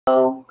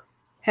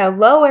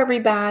Hello,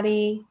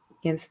 everybody.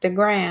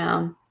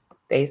 Instagram,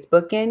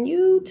 Facebook, and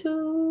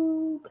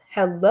YouTube.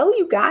 Hello,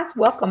 you guys.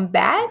 Welcome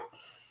back.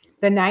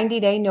 The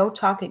 90-day no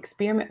talk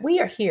experiment. We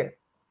are here.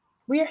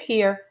 We are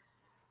here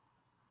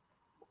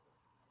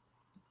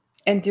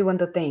and doing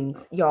the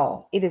things,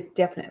 y'all. It is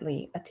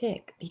definitely a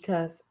tick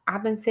because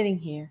I've been sitting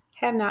here,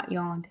 have not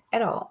yawned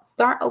at all.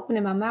 Start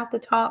opening my mouth to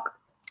talk,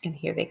 and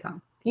here they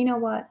come. You know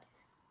what?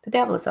 The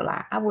devil is a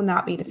lie. I will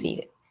not be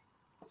defeated.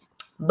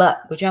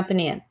 But we're jumping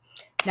in.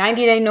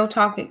 90-day no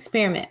talk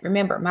experiment.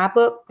 Remember, my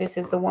book, this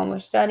is the one we're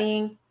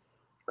studying,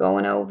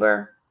 going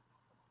over.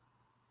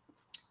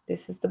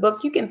 This is the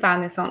book. You can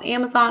find this on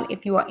Amazon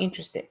if you are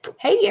interested.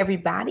 Hey,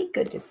 everybody.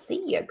 Good to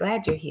see you.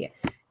 Glad you're here.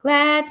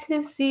 Glad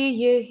to see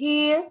you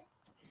here.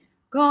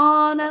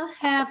 Gonna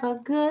have a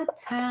good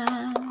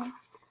time.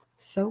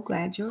 So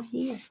glad you're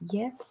here.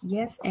 Yes,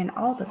 yes, and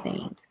all the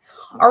things.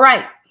 All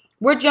right.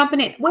 We're jumping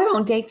in. We're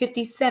on day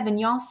 57,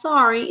 y'all.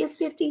 Sorry, it's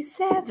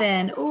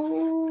 57.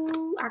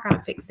 Ooh, I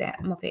gotta fix that.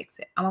 I'm gonna fix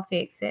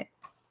it.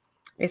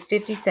 It's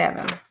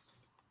 57.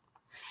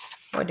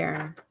 Oh,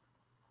 darn.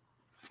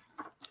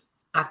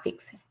 I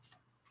fix it.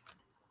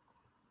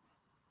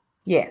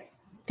 Yes,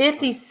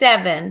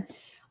 57.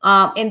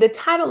 And the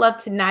title of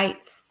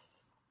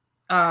tonight's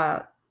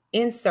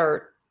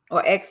insert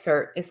or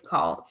excerpt is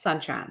called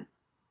Sunshine.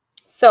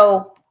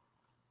 So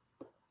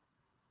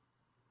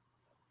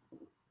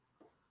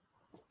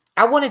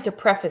I wanted to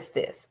preface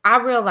this. I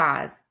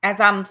realized as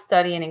I'm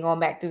studying and going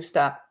back through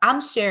stuff, I'm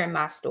sharing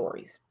my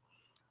stories,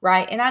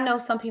 right? And I know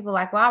some people are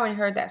like, well, I already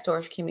heard that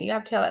story, Shakema. You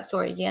have to tell that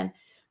story again.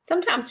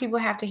 Sometimes people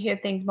have to hear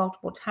things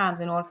multiple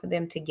times in order for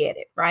them to get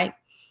it, right?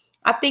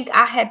 I think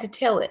I had to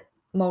tell it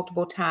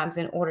multiple times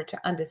in order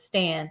to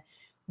understand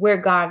where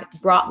God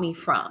brought me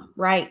from,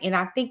 right? And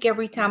I think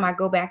every time I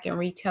go back and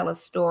retell a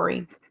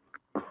story,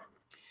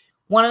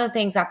 one of the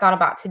things I thought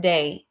about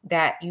today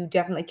that you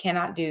definitely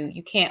cannot do,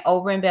 you can't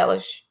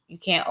over-embellish. You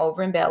can't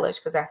over-embellish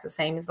because that's the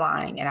same as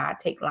lying, and I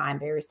take lying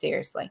very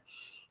seriously.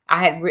 I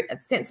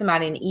had sent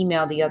somebody an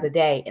email the other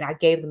day, and I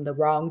gave them the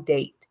wrong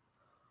date.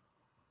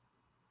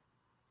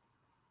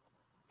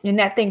 And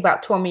that thing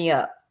about tore me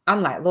up.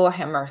 I'm like, Lord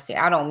have mercy.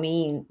 I don't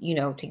mean,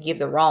 to give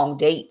the wrong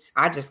dates.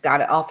 I just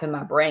got it off in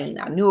my brain.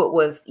 I knew it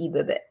was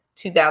either the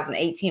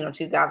 2018 or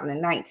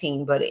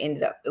 2019, but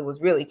it was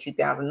really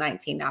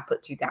 2019. I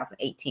put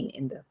 2018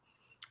 in the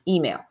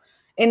email.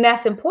 And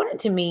that's important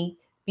to me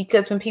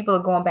because when people are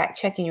going back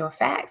checking your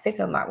facts, they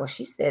come like, well,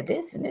 she said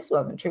this and this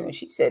wasn't true. And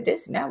she said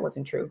this and that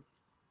wasn't true.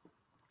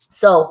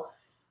 So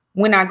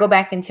when I go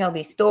back and tell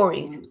these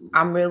stories,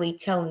 I'm really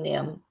telling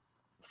them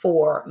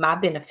for my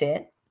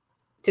benefit,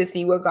 to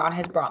see where God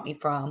has brought me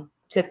from,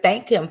 to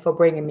thank him for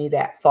bringing me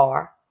that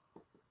far.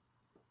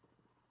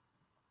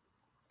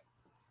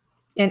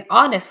 And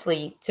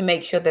honestly, to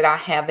make sure that I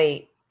have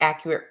an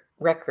accurate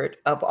record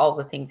of all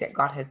the things that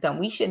God has done.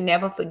 We should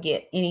never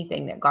forget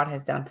anything that God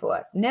has done for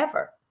us.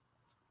 Never.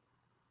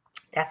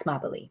 That's my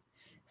belief.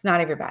 It's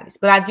not everybody's.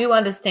 But I do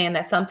understand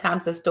that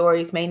sometimes the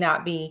stories may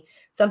not be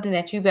something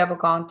that you've ever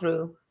gone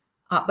through.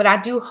 But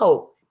I do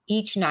hope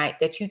each night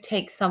that you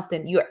take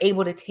something, you're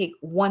able to take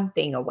one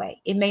thing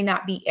away. It may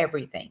not be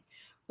everything,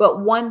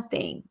 but one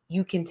thing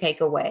you can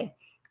take away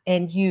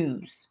and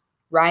use,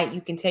 right?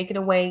 You can take it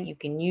away. You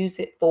can use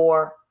it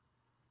for,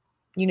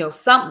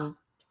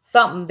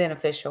 something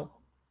beneficial.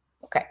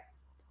 Okay.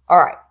 All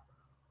right.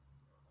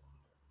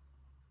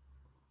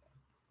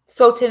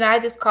 So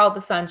tonight is called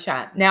the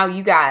Sunshine. Now,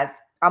 you guys,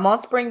 I'm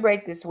on spring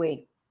break this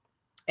week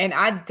and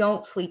I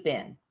don't sleep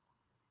in.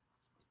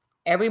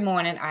 Every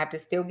morning, I have to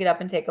still get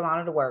up and take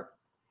Alana to work.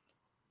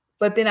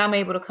 But then I'm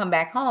able to come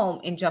back home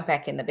and jump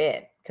back in the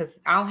bed because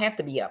I don't have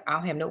to be up. I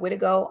don't have nowhere to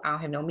go. I don't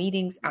have no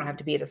meetings. I don't have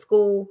to be at a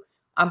school.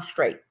 I'm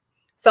straight.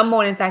 Some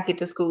mornings I get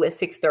to school at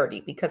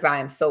 6:30 because I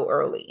am so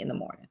early in the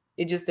morning.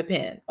 It just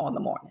depends on the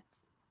morning.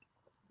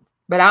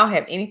 But I don't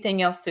have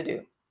anything else to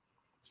do.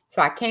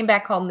 So I came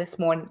back home this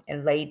morning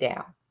and laid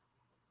down.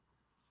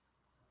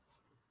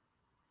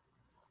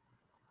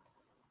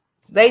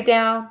 Laid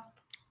down,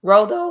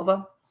 rolled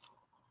over,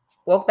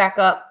 woke back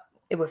up.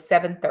 It was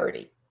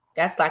 7:30.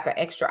 That's like an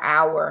extra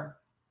hour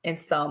and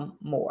some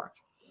more.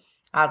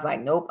 I was like,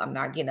 nope, I'm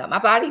not getting up. My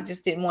body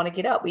just didn't want to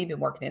get up. We've been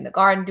working in the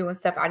garden doing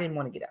stuff. I didn't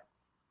want to get up.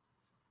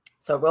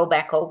 So roll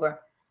back over.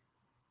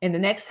 And the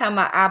next time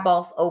my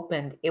eyeballs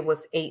opened, it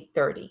was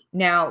 8:30.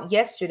 Now,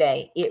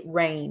 yesterday, it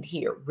rained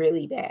here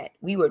really bad.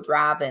 We were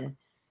driving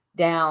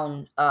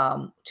down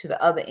to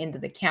the other end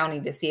of the county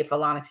to see if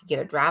Alana could get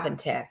a driving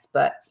test,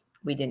 but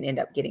we didn't end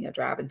up getting a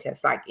driving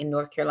test. Like in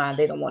North Carolina,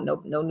 they don't want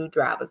no new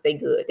drivers. They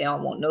good. They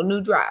don't want no new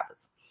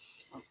drivers.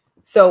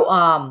 So,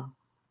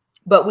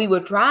 but we were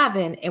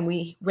driving and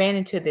we ran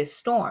into this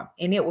storm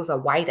and it was a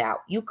whiteout.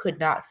 You could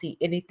not see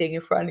anything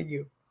in front of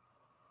you.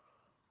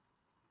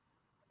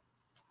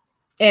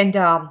 And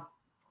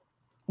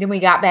then we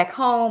got back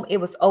home. It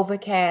was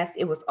overcast.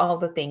 It was all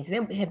the things.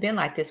 And it had been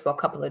like this for a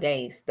couple of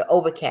days, the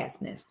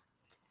overcastness.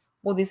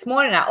 Well, this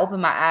morning I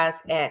opened my eyes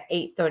at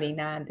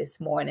 8:39 this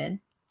morning.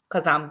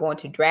 because I'm going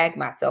to drag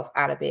myself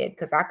out of bed,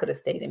 because I could have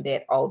stayed in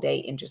bed all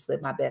day and just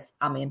lived my best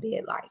I'm in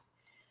bed life.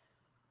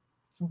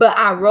 But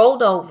I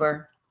rolled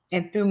over,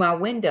 and through my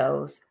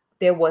windows,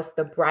 there was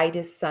the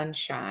brightest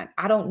sunshine.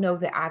 I don't know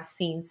that I've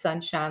seen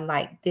sunshine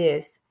like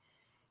this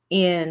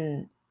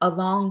in a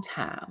long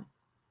time.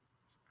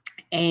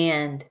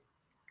 And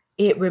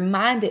it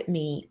reminded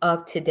me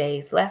of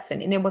today's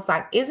lesson. And it was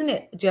like, isn't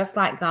it just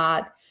like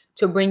God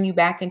to bring you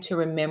back into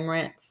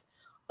remembrance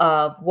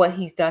of what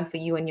he's done for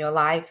you in your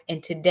life?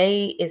 And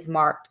today is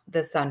marked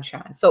the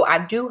sunshine. So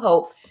I do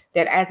hope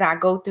that as I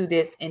go through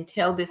this and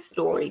tell this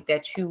story,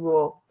 that you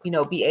will,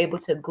 be able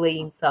to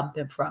glean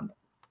something from it.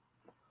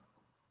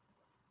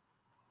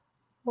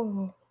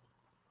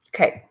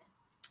 Okay.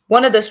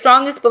 One of the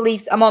strongest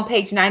beliefs, I'm on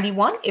page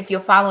 91. If you're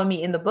following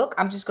me in the book,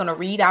 I'm just going to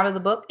read out of the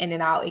book and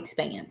then I'll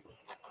expand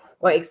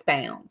or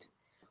expound.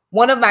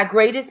 One of my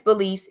greatest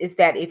beliefs is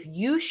that if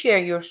you share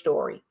your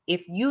story,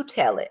 if you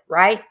tell it,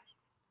 right,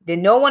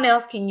 then no one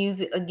else can use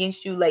it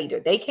against you later.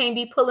 They can't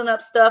be pulling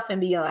up stuff and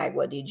being like,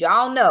 well, did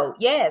y'all know?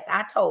 Yes,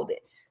 I told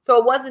it. So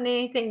it wasn't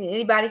anything that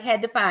anybody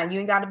had to find. You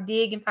ain't got to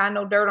dig and find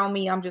no dirt on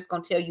me. I'm just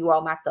going to tell you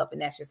all my stuff,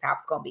 and that's just how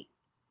it's going to be.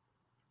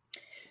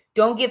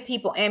 Don't give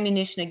people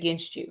ammunition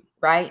against you,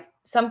 right?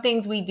 Some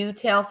things we do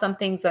tell, some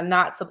things are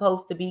not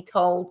supposed to be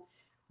told.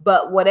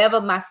 But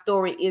whatever my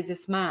story is,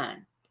 it's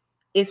mine.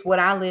 It's what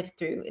I lived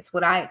through. It's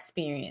what I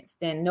experienced.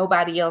 And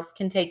nobody else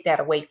can take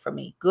that away from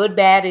me. Good,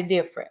 bad, and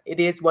different.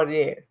 It is what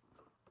it is.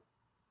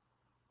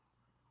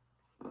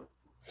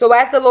 So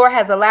as the Lord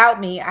has allowed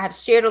me, I have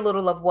shared a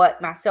little of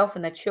what myself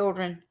and the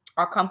children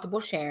are comfortable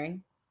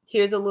sharing.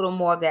 Here's a little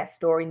more of that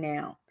story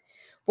now.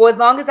 For as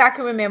long as I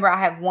can remember, I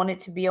have wanted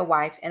to be a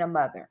wife and a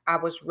mother. I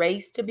was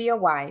raised to be a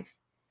wife.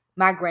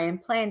 My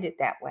grand planned it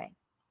that way.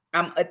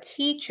 I'm a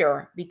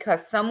teacher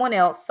because someone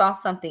else saw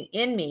something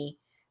in me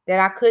that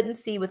I couldn't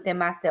see within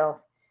myself,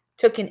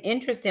 took an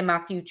interest in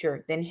my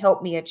future, then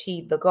helped me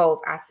achieve the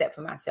goals I set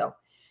for myself.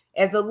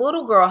 As a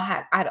little girl,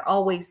 I'd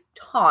always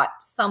taught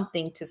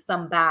something to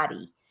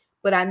somebody,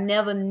 but I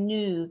never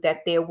knew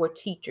that there were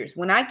teachers.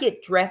 When I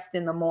get dressed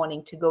in the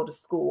morning to go to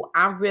school,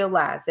 I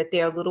realize that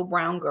there are little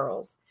brown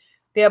girls.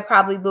 There are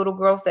probably little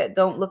girls that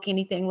don't look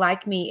anything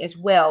like me as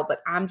well,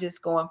 but I'm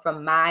just going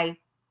from my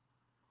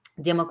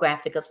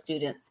demographic of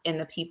students and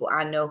the people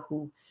I know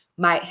who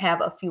might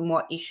have a few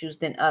more issues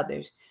than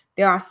others.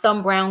 There are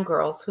some brown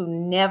girls who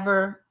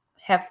never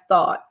have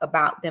thought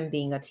about them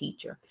being a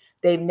teacher.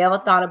 They've never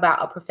thought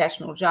about a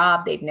professional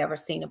job. They've never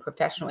seen a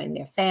professional in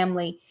their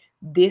family.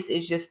 This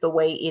is just the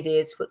way it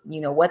is. For,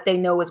 what they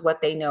know is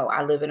what they know.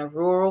 I live in a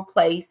rural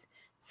place,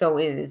 so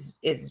it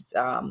is.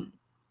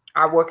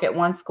 I work at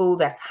one school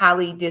that's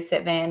highly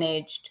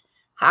disadvantaged,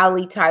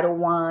 highly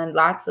Title I,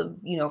 lots of,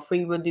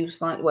 free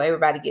reduced lunch. Well,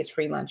 everybody gets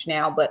free lunch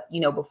now, but,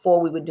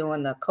 before we were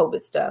doing the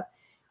COVID stuff,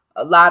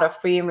 a lot of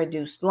free and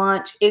reduced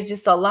lunch. It's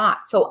just a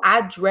lot. So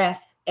I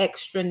dress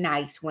extra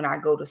nice when I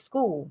go to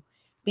school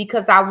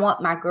because I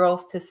want my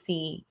girls to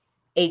see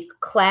a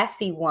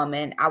classy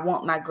woman. I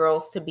want my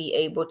girls to be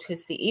able to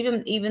see,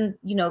 even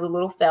the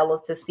little fellas,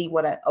 to see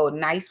what a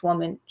nice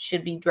woman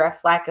should be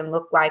dressed like and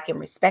look like and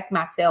respect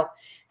myself.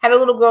 Had a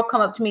little girl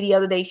come up to me the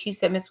other day. She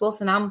said, Miss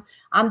Wilson,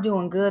 I'm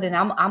doing good, and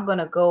I'm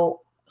gonna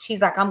go.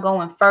 She's like, I'm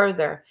going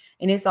further,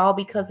 and it's all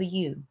because of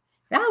you.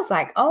 And I was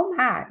like, oh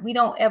my, we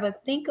don't ever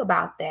think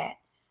about that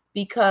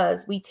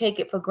because we take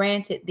it for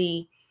granted,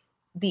 the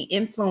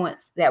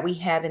influence that we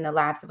have in the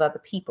lives of other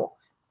people.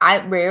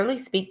 I rarely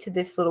speak to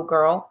this little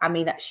girl. I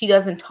mean, she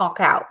doesn't talk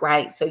out,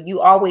 right? So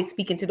you always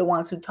speaking to the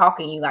ones who talk,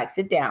 and you like,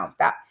 sit down,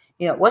 stop.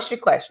 What's your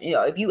question?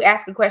 If you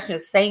ask a question, the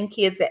same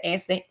kids that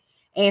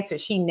answer.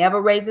 She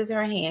never raises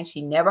her hand.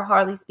 She never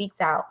hardly speaks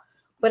out.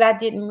 But I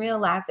didn't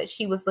realize that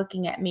she was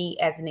looking at me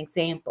as an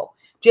example,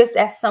 just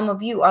as some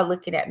of you are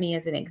looking at me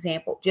as an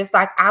example, just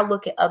like I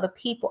look at other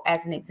people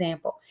as an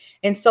example.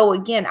 And so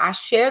again, I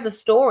share the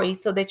story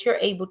so that you're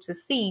able to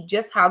see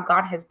just how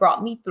God has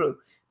brought me through.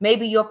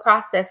 Maybe your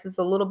process is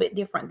a little bit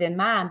different than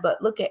mine,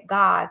 but look at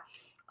God,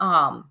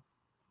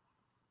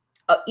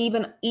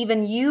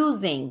 even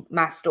using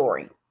my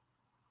story.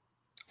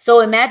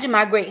 So imagine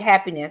my great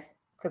happiness,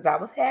 because I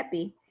was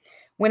happy,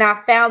 when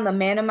I found the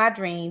man of my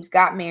dreams,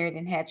 got married,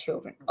 and had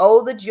children.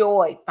 Oh, the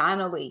joy.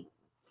 Finally,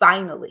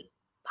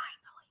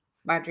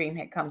 my dream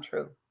had come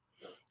true,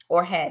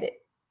 or had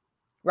it,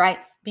 right?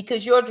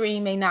 Because your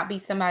dream may not be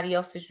somebody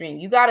else's dream.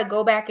 You got to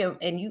go back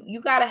and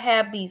you got to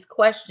have these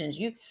questions.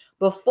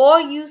 Before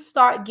you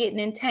start getting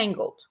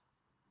entangled,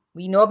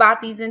 we know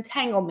about these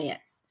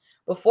entanglements.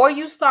 Before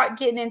you start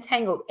getting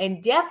entangled,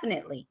 and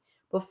definitely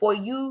before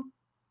you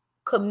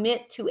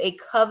commit to a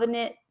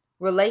covenant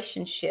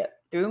relationship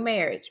through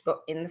marriage,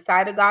 but in the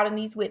sight of God and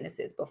these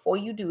witnesses, before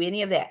you do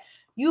any of that,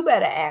 you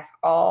better ask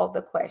all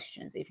the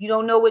questions. If you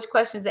don't know which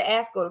questions to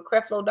ask, go to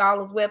Creflo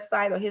Dollar's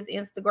website or his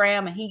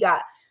Instagram, and he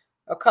got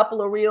a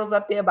couple of reels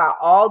up there about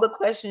all the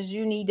questions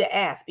you need to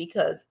ask,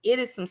 because it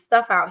is some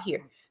stuff out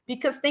here.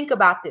 Because think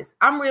about this.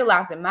 I'm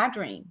realizing my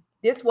dream.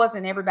 This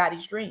wasn't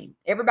everybody's dream.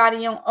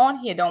 Everybody on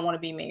here don't want to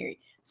be married.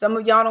 Some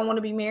of y'all don't want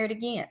to be married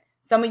again.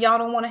 Some of y'all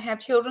don't want to have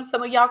children.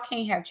 Some of y'all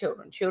can't have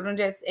children. Children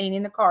just ain't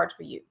in the cards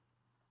for you.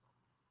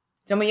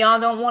 Some of y'all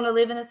don't want to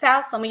live in the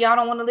South. Some of y'all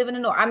don't want to live in the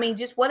North. I mean,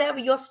 just whatever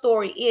your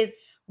story is,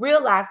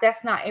 realize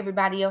that's not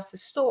everybody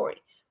else's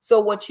story. So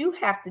what you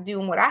have to do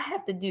and what I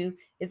have to do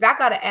is I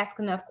got to ask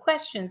enough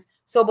questions.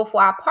 So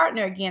before I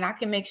partner again, I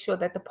can make sure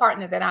that the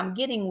partner that I'm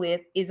getting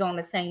with is on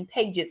the same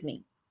page as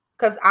me,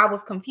 because I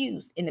was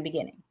confused in the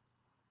beginning.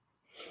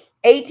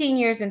 18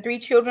 years and 3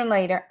 children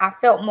later, I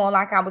felt more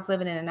like I was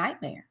living in a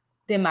nightmare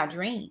than my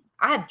dream.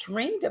 I had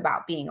dreamed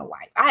about being a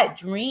wife. I had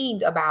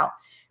dreamed about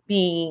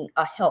being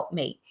a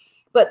helpmate.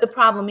 But the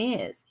problem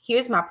is,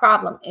 here's my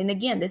problem. And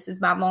again, this is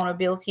my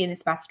vulnerability and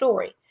it's my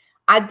story.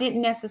 I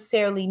didn't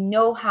necessarily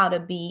know how to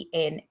be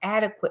an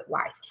adequate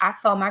wife. I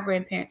saw my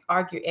grandparents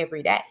argue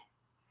every day.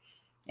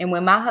 And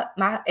when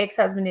my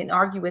ex-husband didn't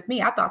argue with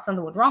me, I thought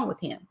something was wrong with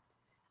him.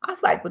 I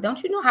was like, well,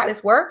 don't you know how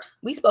this works?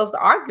 We supposed to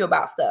argue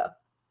about stuff.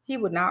 He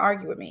would not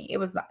argue with me. It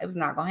was not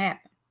going to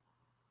happen.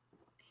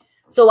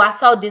 So I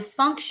saw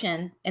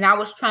dysfunction and I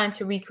was trying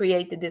to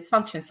recreate the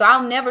dysfunction. So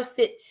I'll never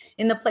sit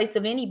in the place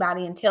of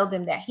anybody and tell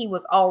them that he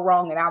was all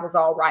wrong and I was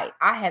all right.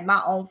 I had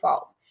my own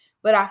faults,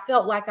 but I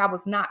felt like I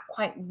was not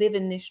quite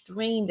living this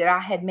dream that I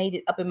had made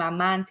it up in my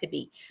mind to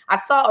be. I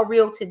saw a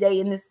reel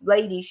today and this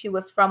lady, she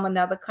was from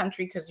another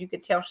country because you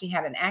could tell she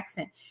had an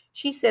accent.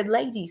 She said,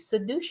 ladies,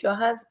 seduce your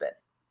husband.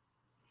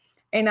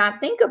 And I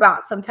think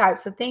about some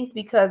types of things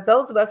because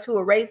those of us who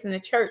were raised in the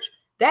church,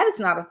 that is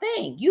not a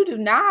thing. You do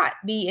not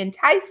be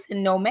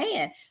enticing no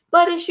man,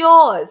 but it's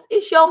yours.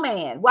 It's your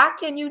man. Why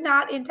can you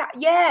not entice?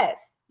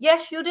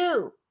 Yes, you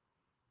do.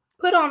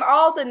 Put on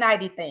all the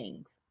nighty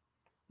things,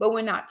 but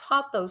we're not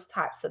taught those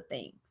types of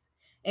things.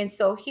 And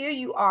so here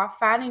you are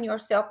finding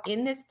yourself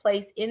in this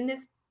place, in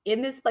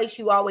this place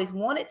you always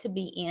wanted to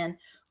be in,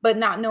 but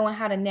not knowing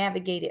how to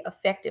navigate it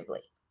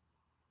effectively.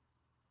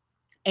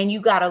 And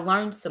you got to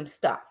learn some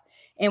stuff.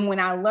 And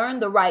when I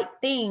learned the right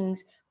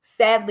things,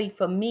 sadly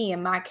for me,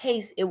 in my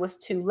case, it was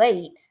too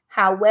late.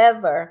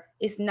 However,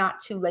 it's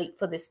not too late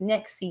for this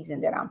next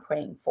season that I'm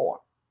praying for.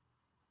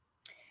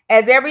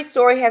 As every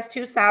story has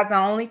 2 sides,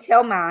 I only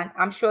tell mine.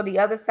 I'm sure the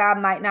other side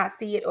might not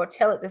see it or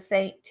tell the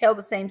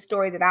same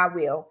story that I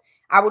will.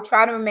 I will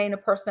try to remain a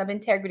person of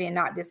integrity and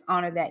not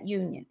dishonor that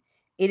union.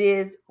 It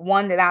is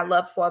one that I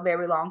loved for a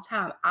very long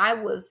time. I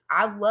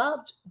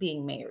loved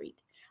being married.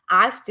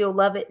 I still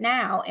love it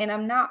now, and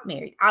I'm not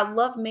married. I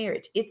love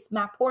marriage. It's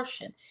my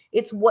portion.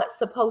 It's what's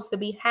supposed to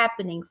be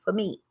happening for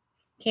me.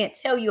 Can't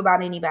tell you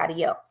about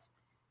anybody else.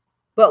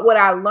 But what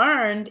I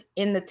learned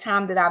in the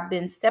time that I've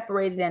been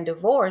separated and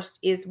divorced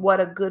is what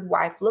a good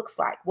wife looks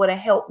like, what a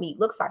helpmeet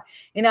looks like.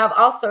 And I've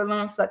also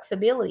learned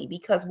flexibility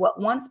because what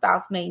one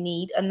spouse may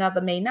need,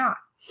 another may not.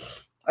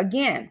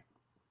 Again,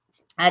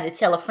 I had to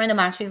tell a friend of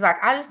mine, she's like,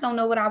 I just don't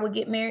know what I would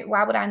get married.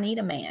 Why would I need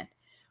a man?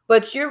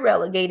 But you're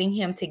relegating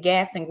him to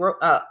gas and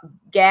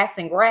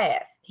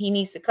grass. He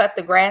needs to cut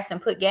the grass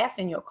and put gas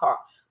in your car.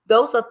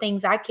 Those are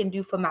things I can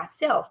do for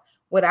myself.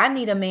 What I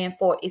need a man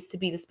for is to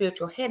be the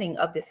spiritual heading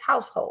of this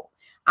household.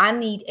 I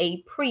need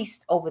a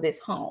priest over this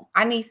home.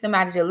 I need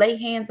somebody to lay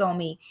hands on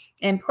me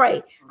and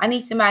pray. I need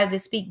somebody to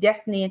speak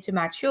destiny into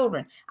my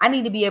children. I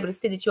need to be able to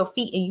sit at your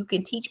feet and you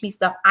can teach me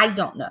stuff I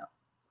don't know.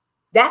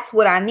 That's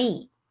what I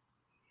need.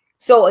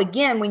 So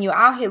again, when you're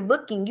out here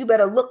looking, you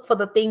better look for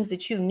the things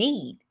that you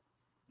need.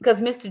 Because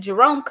Mr.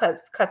 Jerome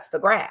cuts the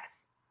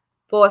grass.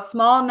 For a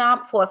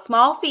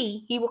small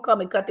fee, he will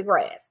come and cut the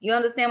grass. You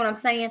understand what I'm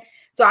saying?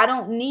 So I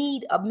don't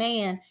need a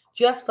man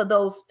just for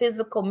those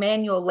physical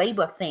manual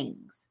labor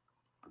things.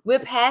 We're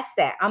past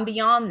that. I'm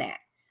beyond that.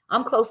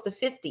 I'm close to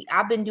 50.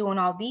 I've been doing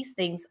all these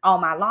things all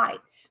my life.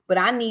 But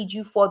I need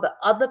you for the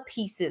other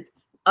pieces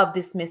of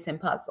this missing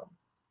puzzle.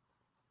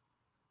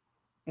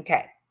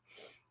 Okay.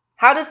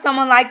 How does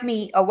someone like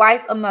me, a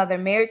wife, a mother,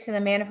 married to the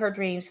man of her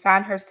dreams,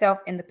 find herself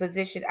in the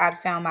position I'd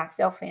found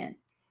myself in?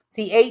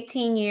 See,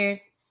 18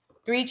 years,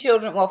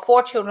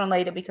 4 children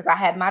later, because I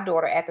had my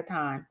daughter at the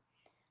time,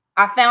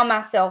 I found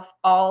myself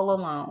all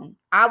alone.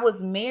 I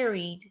was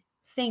married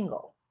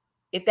single,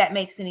 if that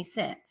makes any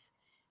sense.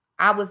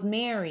 I was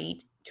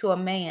married to a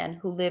man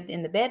who lived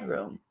in the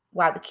bedroom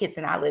while the kids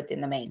and I lived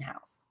in the main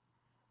house.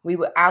 We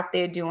were out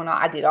there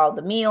I did all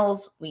the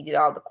meals, we did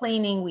all the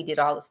cleaning, we did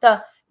all the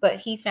stuff. But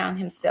he found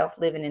himself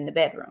living in the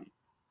bedroom.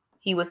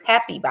 He was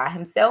happy by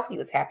himself. He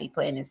was happy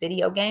playing his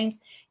video games.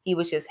 He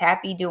was just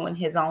happy doing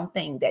his own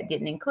thing that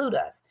didn't include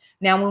us.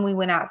 Now, when we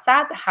went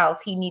outside the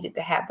house, he needed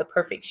to have the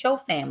perfect show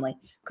family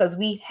because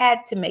we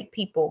had to make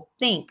people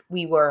think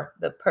we were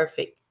the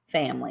perfect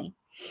family,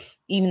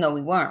 even though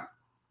we weren't.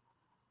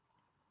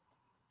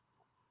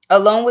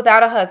 Alone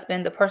without a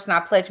husband, the person I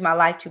pledged my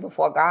life to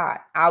before God.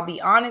 I'll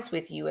be honest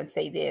with you and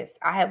say this.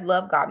 I have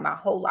loved God my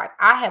whole life.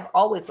 I have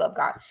always loved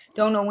God.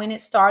 Don't know when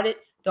it started.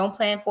 Don't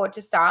plan for it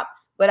to stop.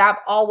 But I've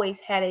always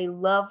had a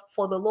love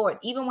for the Lord.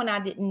 Even when I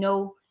didn't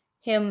know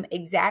him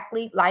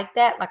exactly like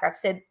that. Like I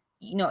said,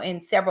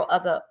 in several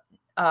other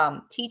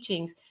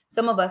teachings,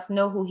 some of us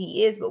know who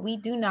he is, but we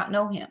do not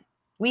know him.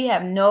 We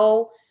have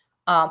no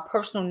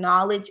personal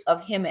knowledge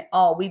of him at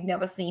all. We've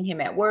never seen him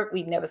at work.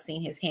 We've never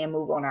seen his hand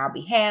move on our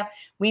behalf.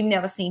 We've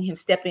never seen him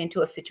step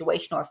into a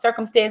situation or a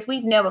circumstance.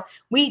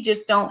 We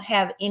just don't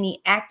have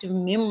any active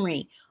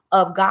memory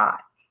of God.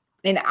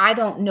 And I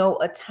don't know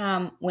a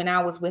time when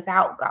I was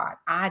without God.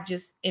 I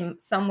just am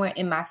somewhere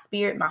in my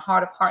spirit, my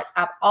heart of hearts.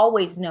 I've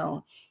always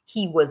known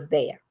he was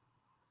there.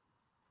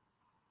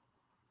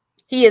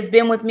 He has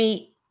been with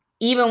me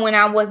even when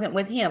I wasn't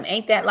with him.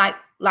 Ain't that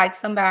like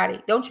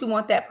somebody? Don't you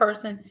want that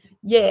person?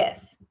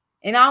 Yes.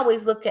 And I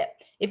always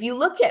if you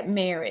look at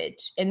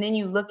marriage and then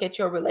you look at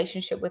your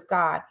relationship with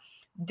God,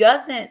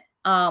 doesn't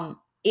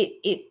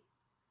if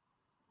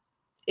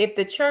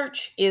the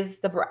church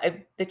is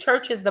if the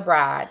church is the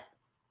bride,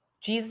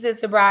 Jesus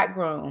is the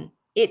bridegroom,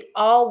 it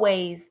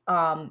always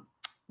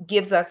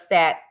gives us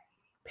that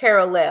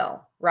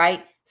parallel,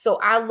 right? So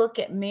I look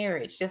at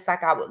marriage just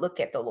like I would look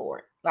at the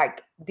Lord.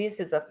 Like, this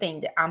is a thing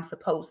that I'm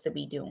supposed to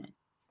be doing.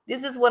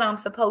 This is what I'm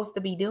supposed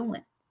to be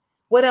doing.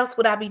 What else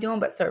would I be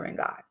doing but serving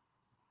God?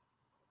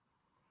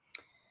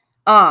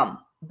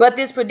 But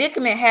this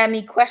predicament had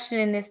me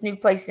questioning this new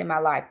place in my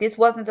life. This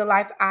wasn't the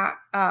life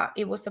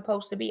it was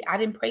supposed to be. I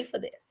didn't pray for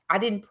this. I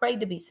didn't pray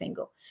to be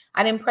single.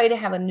 I didn't pray to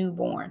have a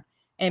newborn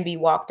and be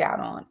walked out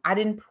on. I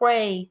didn't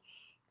pray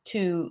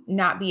to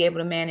not be able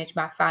to manage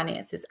my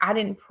finances. I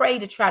didn't pray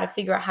to try to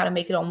figure out how to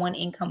make it on one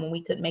income when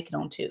we couldn't make it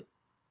on two.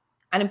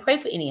 I didn't pray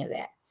for any of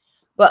that.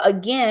 But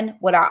again,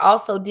 what I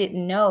also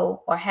didn't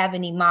know or have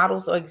any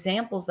models or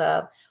examples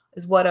of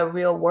is what a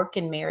real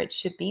working marriage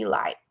should be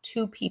like.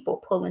 Two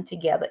people pulling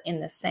together in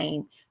the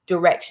same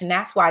direction.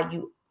 That's why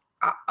you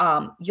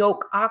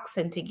yoke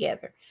oxen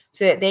together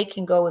so that they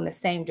can go in the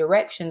same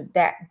direction.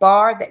 That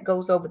bar that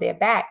goes over their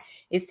back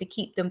is to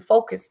keep them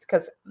focused,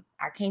 because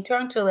I can't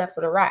turn to the left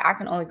or the right. I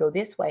can only go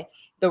this way.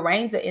 The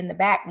reins are in the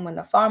back, and when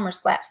the farmer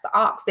slaps the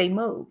ox, they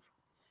move.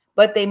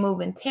 But they move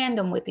in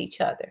tandem with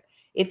each other.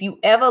 If you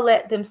ever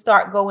let them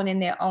start going in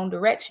their own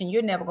direction,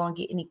 you're never going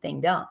to get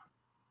anything done.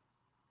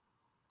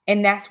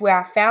 And that's where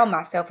I found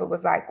myself. It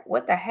was like,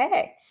 what the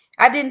heck?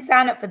 I didn't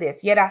sign up for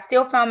this, yet I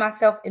still found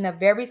myself in a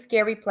very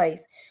scary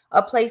place,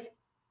 a place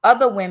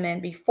other women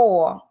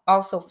before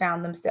also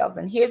found themselves.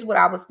 And here's what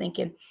I was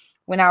thinking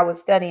when I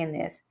was studying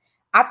this.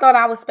 I thought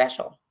I was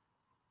special,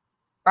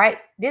 right?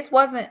 This is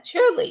not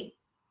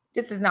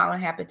going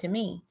to happen to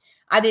me.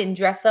 I didn't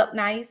dress up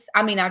nice.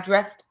 I mean, I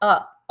dressed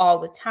up all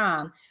the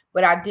time,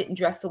 but I didn't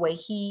dress the way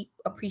he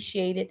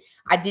appreciated.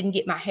 I didn't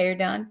get my hair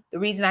done. The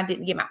reason I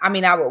didn't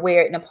I would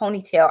wear it in a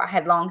ponytail. I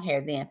had long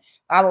hair then.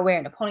 I would wear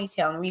it in a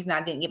ponytail. And the reason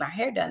I didn't get my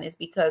hair done is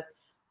because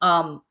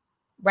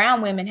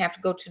brown women have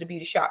to go to the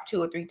beauty shop 2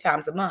 or 3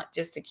 times a month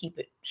just to keep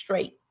it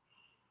straight.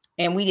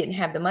 And we didn't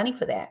have the money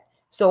for that.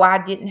 So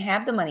I didn't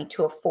have the money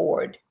to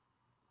afford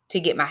to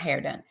get my hair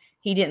done.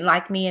 He didn't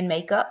like me in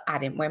makeup. I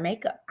didn't wear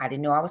makeup. I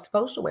didn't know I was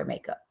supposed to wear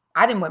makeup.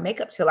 I didn't wear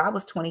makeup till I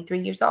was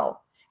 23 years old.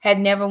 Had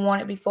never worn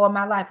it before in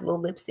my life. A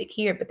little lipstick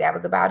here, but that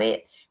was about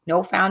it.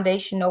 No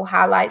foundation, no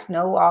highlights,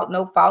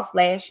 no false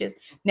lashes.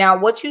 Now,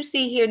 what you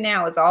see here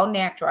now is all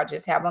natural. I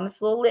just have on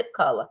this little lip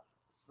color.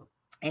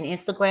 And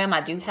Instagram,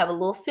 I do have a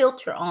little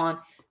filter on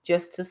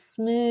just to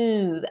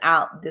smooth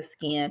out the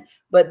skin.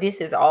 But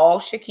this is all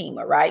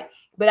Shakema, right?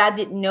 But I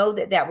didn't know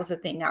that that was a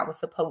thing I was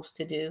supposed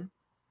to do.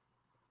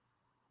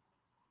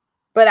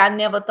 But I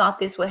never thought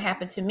this would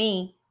happen to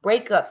me.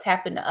 Breakups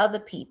happen to other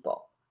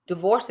people.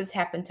 Divorces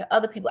happen to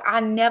other people. I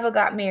never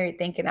got married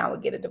thinking I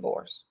would get a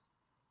divorce.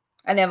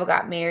 I never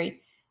got married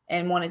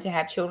and wanted to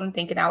have children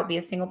thinking I would be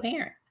a single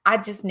parent.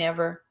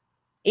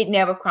 It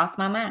never crossed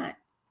my mind.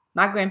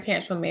 My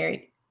grandparents were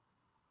married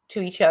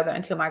to each other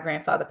until my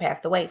grandfather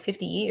passed away.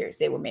 50 years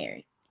they were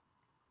married.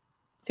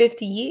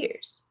 50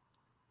 years.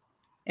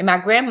 And my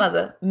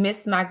grandmother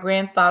missed my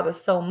grandfather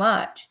so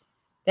much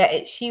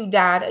that she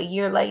died a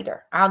year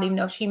later. I don't even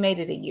know if she made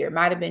it a year. It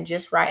might have been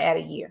just right at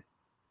a year.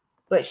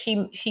 But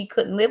she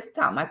couldn't live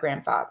without my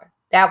grandfather.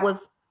 That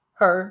was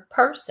her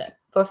person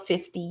for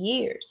 50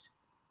 years.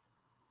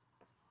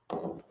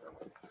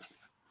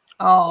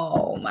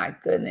 Oh, my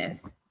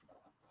goodness.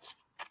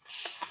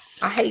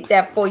 I hate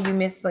that for you,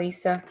 Miss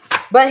Lisa.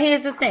 But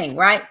here's the thing,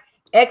 right?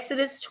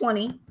 Exodus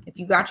 20. If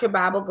you got your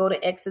Bible, go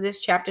to Exodus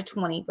chapter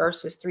 20,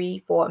 verses 3,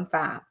 4, and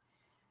 5.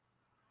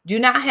 Do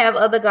not have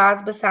other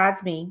gods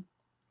besides me.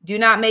 Do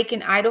not make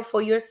an idol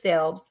for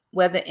yourselves,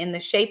 whether in the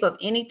shape of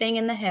anything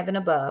in the heaven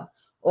above,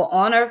 or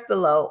on earth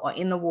below, or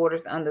in the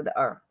waters under the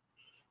earth.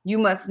 You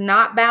must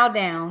not bow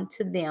down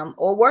to them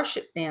or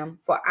worship them,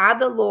 for I,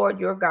 the Lord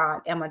your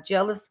God, am a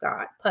jealous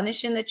God,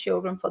 punishing the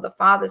children for the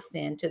father's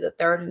sin to the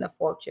 3rd and the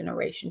 4th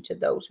generation to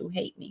those who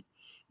hate me.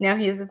 Now,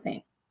 here's the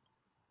thing.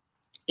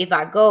 If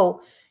I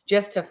go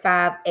just to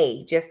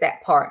 5a, just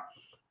that part,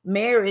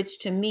 marriage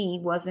to me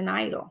was an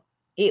idol.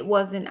 It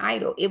was an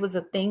idol. It was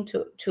a thing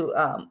to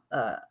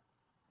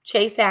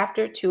chase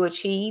after, to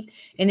achieve,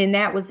 and then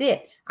that was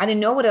it. I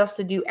didn't know what else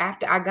to do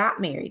after I got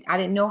married. I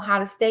didn't know how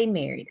to stay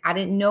married. I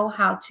didn't know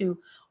how to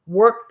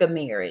work the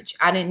marriage.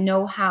 I didn't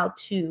know how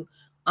to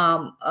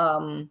what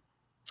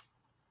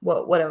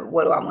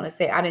do I want to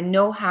say? I didn't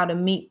know how to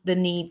meet the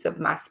needs of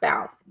my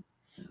spouse.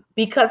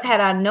 Because had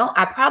I known,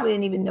 I probably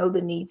didn't even know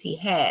the needs he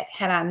had.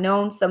 Had I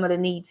known some of the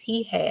needs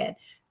he had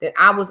that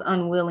I was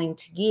unwilling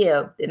to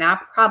give, then I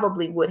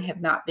probably would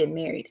have not been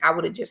married. I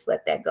would have just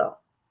let that go.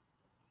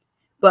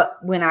 But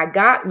when I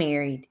got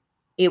married,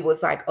 it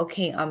was like,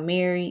 okay, I'm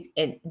married.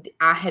 And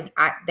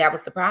that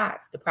was the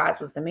prize. The prize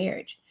was the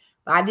marriage.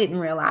 But I didn't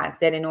realize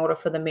that in order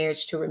for the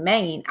marriage to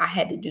remain, I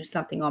had to do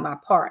something on my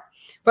part.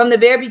 From the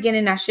very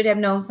beginning, I should have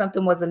known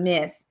something was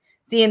amiss.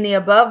 See, in the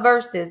above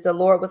verses, the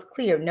Lord was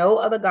clear, no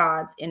other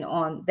gods. And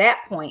on that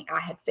point, I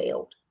had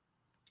failed.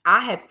 I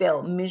had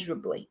failed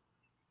miserably.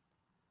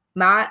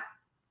 My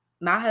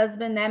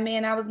husband, that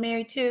man I was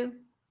married to,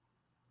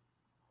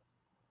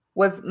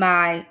 was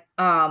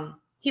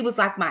he was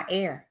like my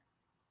heir.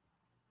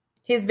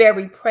 His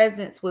very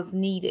presence was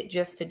needed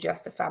just to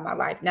justify my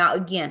life. Now,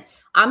 again,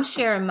 I'm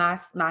sharing my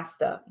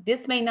stuff.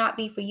 This may not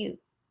be for you,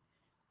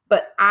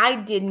 but I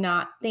did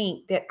not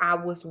think that I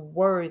was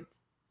worth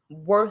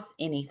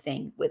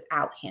anything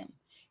without him.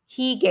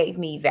 He gave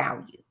me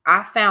value.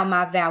 I found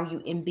my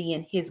value in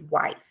being his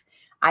wife.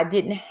 I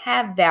didn't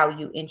have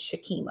value in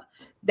Shakema.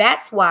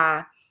 That's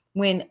why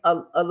when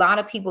a lot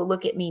of people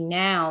look at me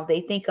now,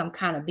 they think I'm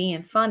kind of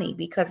being funny,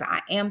 because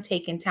I am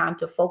taking time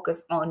to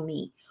focus on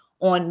me,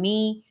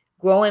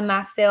 growing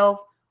myself,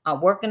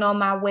 working on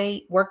my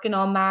weight, working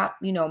on my,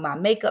 my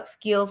makeup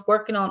skills,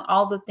 working on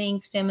all the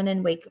things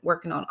feminine,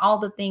 working on all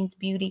the things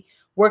beauty,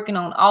 working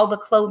on all the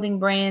clothing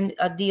brand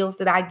deals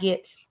that I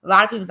get. A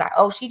lot of people's like,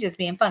 oh, she's just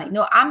being funny.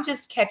 No, I'm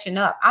just catching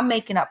up. I'm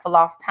making up for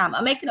lost time.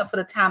 I'm making up for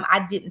the time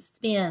I didn't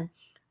spend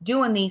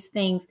doing these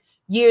things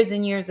years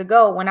and years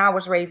ago when I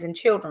was raising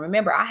children.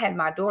 Remember, I had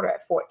my daughter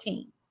at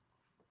 14.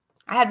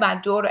 I had my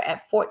daughter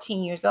at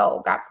 14 years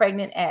old, got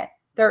pregnant at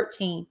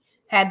 13,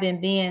 had been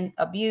being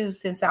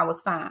abused since I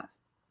was 5.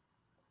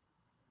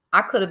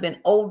 I could have been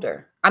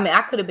older.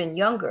 I could have been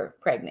younger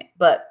pregnant,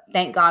 but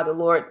thank God the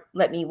Lord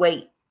let me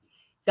wait.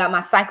 Got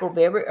my cycle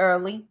very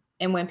early.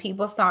 And when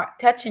people start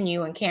touching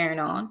you and carrying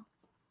on,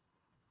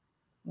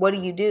 what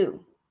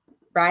do?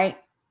 Right?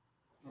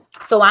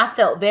 So I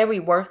felt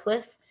very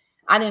worthless.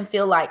 I didn't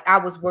feel like I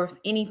was worth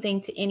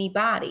anything to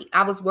anybody.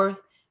 I was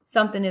worth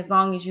something as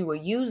long as you were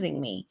using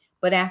me.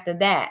 But after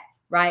that,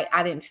 right,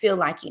 I didn't feel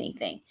like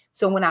anything.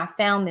 So when I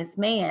found this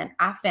man,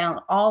 I found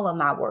all of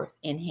my worth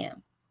in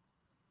him.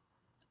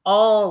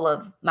 All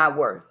of my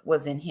worth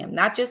was in him,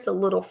 not just a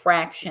little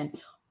fraction.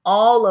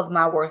 All of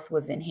my worth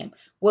was in him.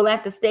 Well,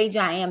 at the stage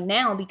I am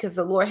now, because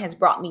the Lord has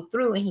brought me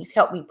through and he's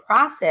helped me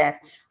process,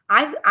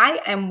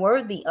 I am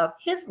worthy of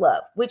his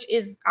love, which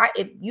is,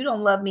 if you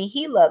don't love me,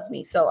 he loves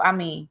me. So, I'm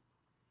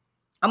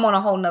on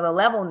a whole nother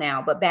level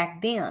now. But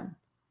back then,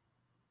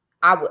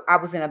 I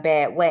was in a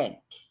bad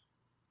way.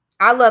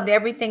 I loved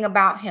everything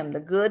about him, the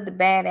good, the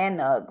bad, and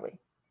the ugly.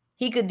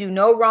 He could do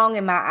no wrong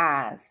in my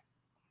eyes.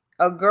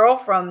 A girl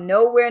from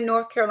nowhere,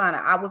 North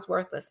Carolina, I was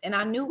worthless. And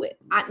I knew it.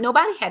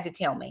 Nobody had to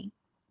tell me.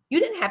 You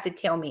didn't have to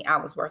tell me I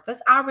was worthless.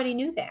 I already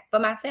knew that for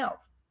myself.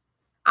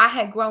 I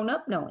had grown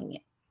up knowing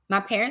it. My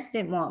parents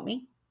didn't want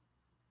me.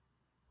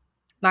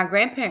 My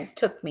grandparents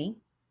took me.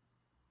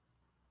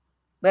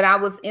 But I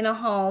was in a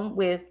home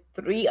with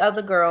 3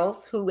 other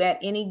girls who at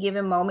any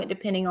given moment,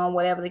 depending on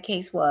whatever the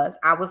case was,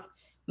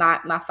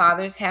 my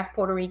father's half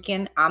Puerto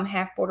Rican. I'm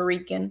half Puerto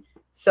Rican.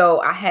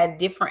 So I had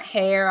different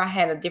hair. I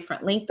had a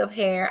different length of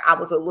hair. I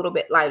was a little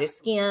bit lighter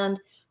skinned.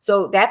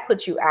 So that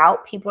puts you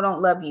out. People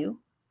don't love you.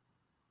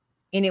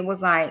 And it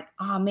was like,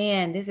 oh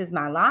man, this is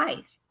my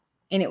life.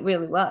 And it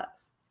really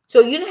was. So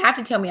you didn't have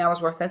to tell me I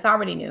was worthless. I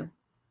already knew.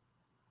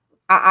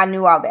 I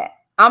knew all that.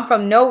 I'm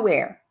from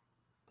nowhere,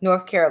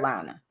 North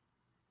Carolina.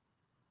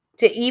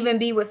 To even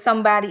be with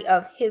somebody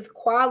of his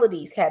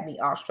qualities had me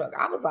awestruck.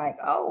 I was like,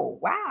 oh,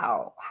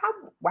 wow.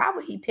 Why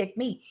would he pick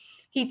me?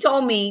 He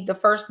told me the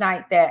first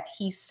night that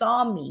he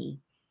saw me,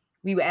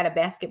 we were at a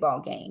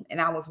basketball game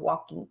and I was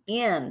walking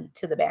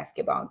into the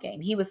basketball game.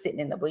 He was sitting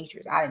in the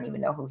bleachers. I didn't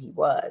even know who he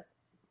was.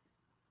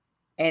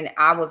 And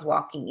I was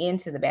walking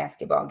into the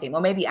basketball game.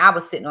 Or maybe I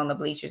was sitting on the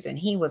bleachers and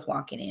he was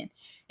walking in.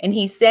 And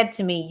he said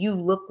to me, you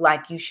look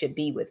like you should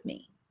be with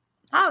me.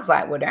 I was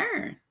like, well,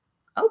 darn.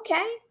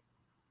 Okay.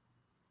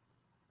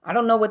 I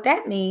don't know what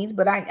that means,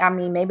 but I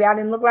mean, maybe I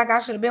didn't look like I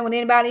should have been with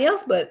anybody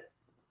else, but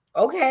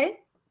okay.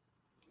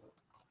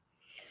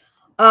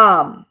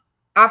 I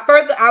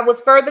was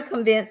further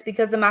convinced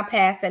because of my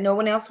past that no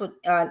one else would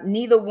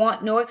neither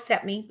want nor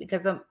accept me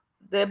because of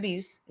the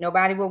abuse.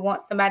 Nobody would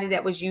want somebody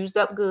that was used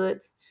up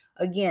goods.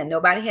 Again,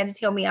 nobody had to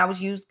tell me I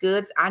was used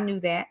goods. I knew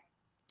that.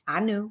 I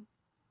knew.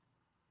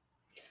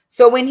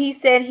 So when he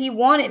said he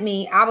wanted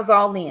me, I was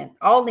all in,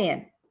 all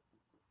in.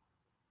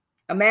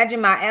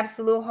 Imagine my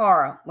absolute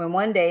horror when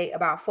one day,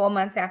 about 4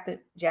 months after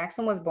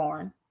Jackson was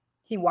born,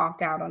 he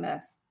walked out on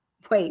us.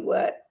 Wait,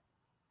 what?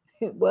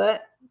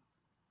 What?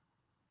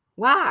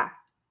 Why?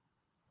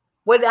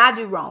 What did I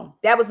do wrong?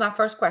 That was my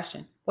first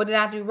question. What did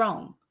I do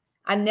wrong?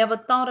 I never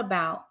thought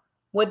about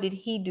what did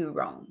he do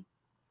wrong?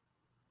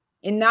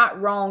 And not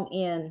wrong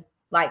in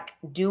like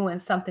doing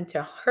something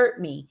to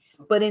hurt me,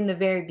 but in the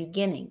very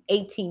beginning,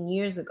 18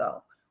 years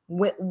ago,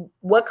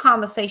 what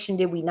conversation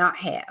did we not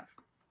have?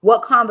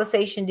 What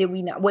conversation did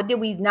we not, what did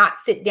we not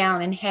sit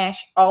down and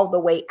hash all the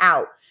way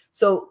out?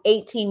 So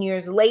 18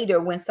 years later,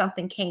 when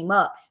something came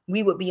up,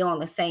 we would be on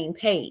the same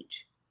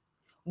page.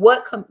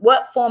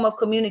 What form of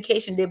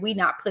communication did we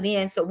not put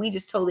in? So we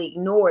just totally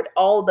ignored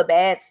all the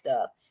bad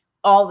stuff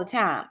all the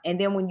time. And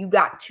then when you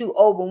got too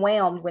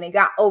overwhelmed, when it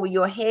got over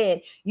your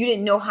head, you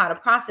didn't know how to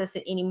process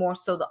it anymore.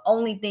 So the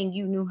only thing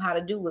you knew how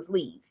to do was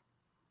leave.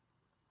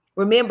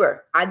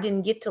 Remember, I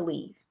didn't get to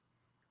leave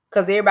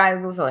because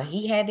everybody was like,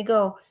 he had to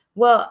go.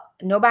 Well,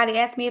 nobody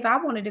asked me if I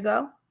wanted to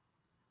go.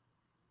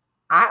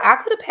 I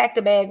could have packed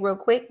a bag real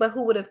quick, but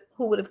who would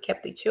have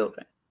kept the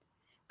children?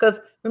 Because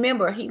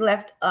remember, he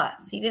left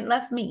us. He didn't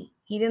left me.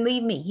 He didn't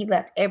leave me. He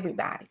left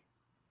everybody.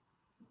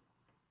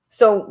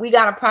 So we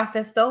got to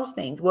process those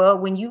things. Well,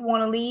 when you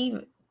want to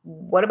leave,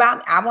 what about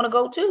me? I want to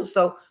go too.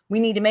 So we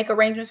need to make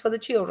arrangements for the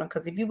children.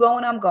 Because if you're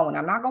going, I'm going.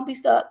 I'm not going to be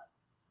stuck.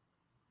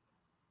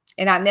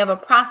 And I never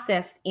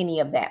processed any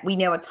of that. We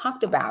never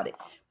talked about it.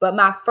 But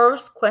my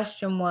first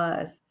question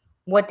was,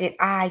 what did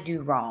I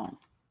do wrong?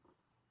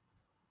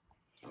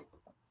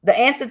 The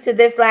answer to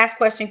this last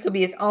question could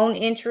be its own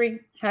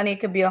entry. Honey, it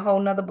could be a whole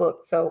nother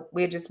book. So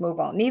we'll just move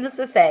on. Needless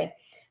to say,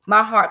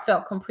 my heart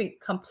felt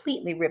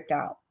completely ripped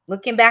out.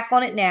 Looking back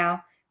on it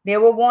now,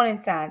 there were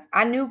warning signs.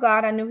 I knew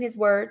God. I knew his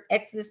word.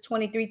 Exodus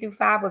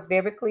 23-5 was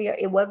very clear.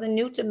 It wasn't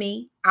new to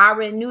me. I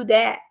already knew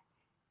that.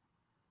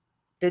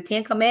 The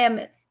 10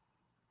 Commandments.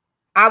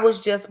 I was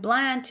just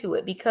blind to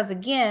it because,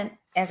 again,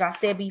 as I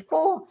said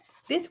before,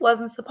 this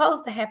wasn't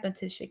supposed to happen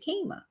to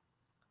Shakema.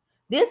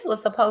 This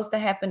was supposed to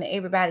happen to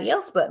everybody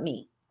else but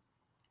me.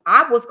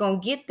 I was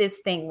going to get this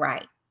thing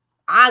right.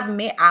 I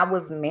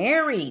was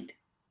married.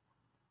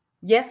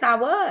 Yes, I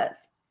was.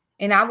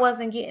 And I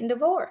wasn't getting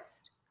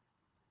divorced.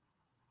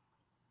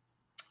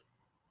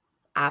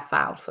 I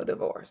filed for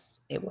divorce.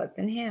 It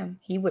wasn't him.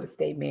 He would have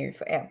stayed married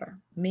forever.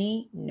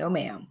 Me, no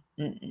ma'am.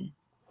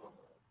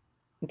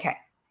 Okay.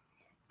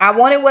 I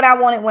wanted what I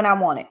wanted when I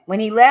wanted. When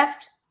he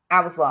left,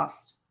 I was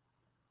lost.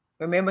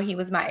 Remember, he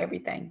was my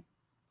everything.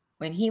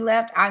 When he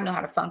left, I didn't know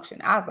how to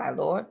function. I was like,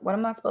 Lord, what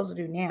am I supposed to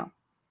do now?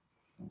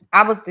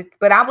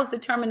 But I was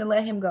determined to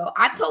let him go.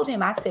 I told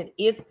him, I said,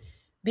 if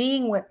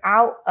being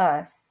without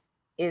us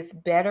is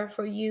better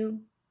for you,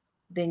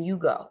 then you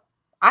go.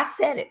 I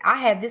said it. I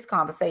had this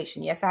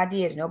conversation. Yes, I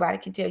did. Nobody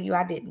can tell you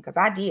I didn't, because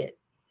I did.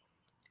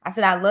 I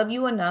said, I love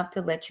you enough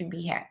to let you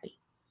be happy,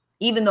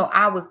 even though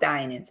I was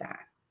dying inside.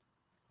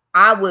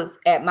 I was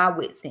at my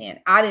wit's end.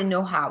 I didn't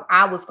know how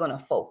I was going to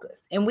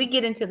focus. And we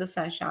get into the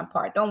sunshine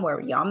part. Don't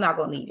worry, y'all. I'm not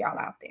going to leave y'all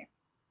out there.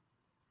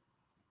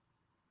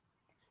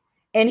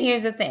 And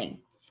here's the thing.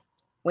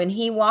 When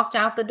he walked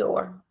out the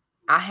door,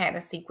 I had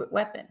a secret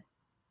weapon.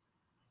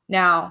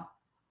 Now,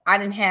 I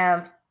didn't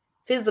have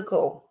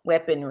physical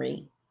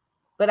weaponry,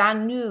 but I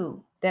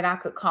knew that I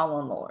could call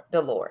on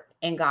the Lord,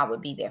 and God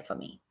would be there for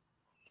me.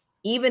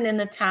 Even in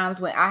the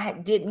times when I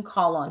didn't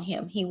call on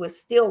him, he was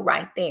still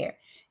right there.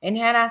 And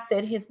had I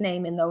said his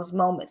name in those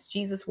moments,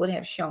 Jesus would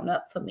have shown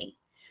up for me.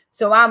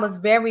 So I was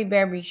very,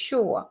 very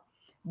sure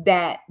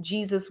that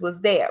Jesus was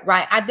there,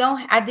 right? I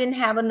didn't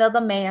have another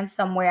man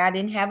somewhere. I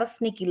didn't have a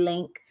sneaky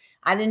link.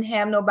 I didn't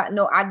have nobody.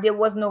 There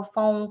was no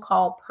phone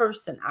call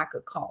person I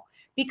could call,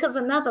 because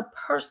another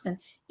person,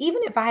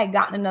 even if I had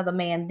gotten another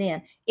man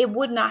then, it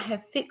would not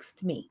have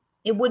fixed me.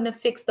 It wouldn't have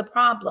fixed the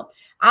problem.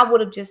 I would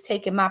have just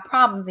taken my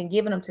problems and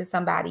given them to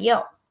somebody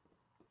else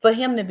for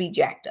him to be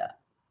jacked up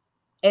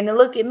and to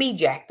look at me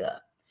jacked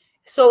up.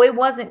 So it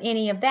wasn't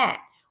any of that.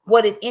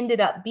 What it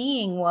ended up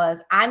being was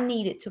I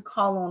needed to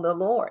call on the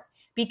Lord,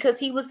 because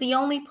he was the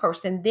only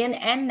person then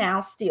and now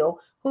still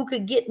who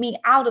could get me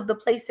out of the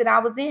place that I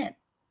was in.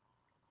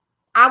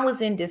 I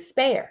was in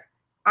despair.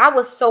 I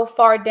was so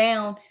far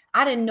down.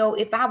 I didn't know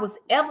if I was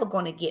ever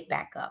going to get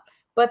back up.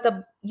 But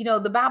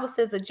the Bible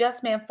says a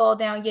just man fall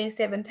down, yea,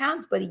 7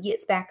 times, but he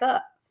gets back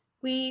up.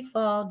 We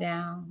fall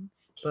down,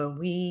 but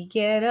we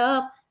get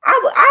up.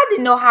 I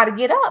didn't know how to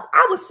get up.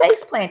 I was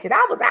face planted.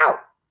 I was out.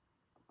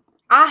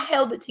 I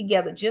held it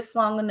together just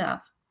long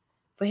enough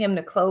for him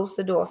to close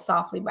the door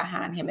softly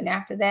behind him. And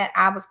after that,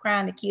 I was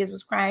crying. The kids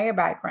was crying.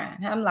 Everybody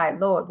crying. I'm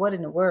like, Lord, what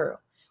in the world?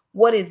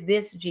 What is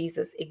this,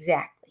 Jesus,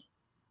 exactly?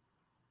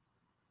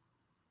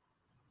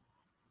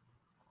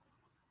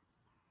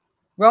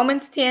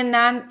 Romans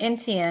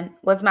 10:9-10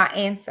 was my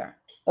answer,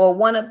 or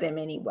one of them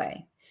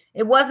anyway.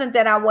 It wasn't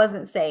that I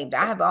wasn't saved.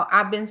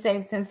 I've been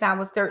saved since I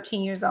was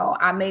 13 years old.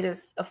 I made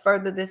a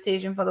further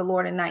decision for the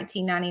Lord in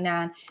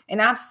 1999,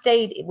 and I've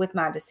stayed with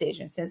my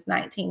decision since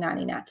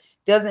 1999.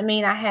 Doesn't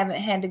mean I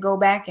haven't had to go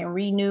back and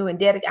renew and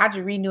dedicate. I just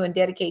renew and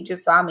dedicate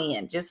just so I'm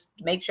in, just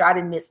to make sure I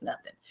didn't miss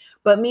nothing.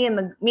 But me and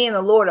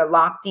the Lord are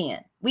locked in.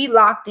 We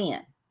locked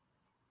in.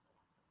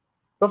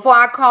 Before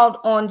I called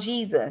on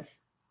Jesus,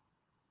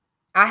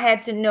 I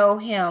had to know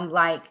him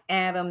like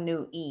Adam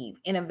knew Eve,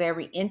 in a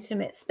very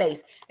intimate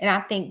space. And I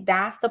think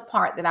that's the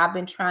part that I've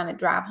been trying to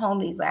drive home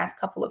these last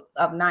couple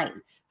of nights.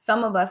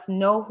 Some of us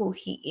know who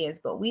he is,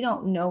 but we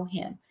don't know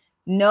him.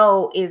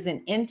 Know is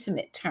an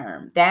intimate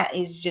term. That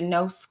is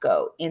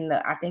gnosko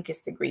I think it's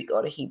the Greek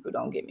or the Hebrew,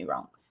 don't get me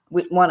wrong,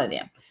 with one of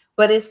them.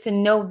 but it's to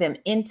know them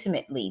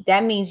intimately.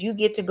 That means you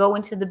get to go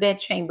into the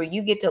bedchamber.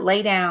 You get to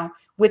lay down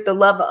with the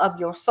lover of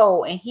your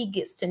soul, and he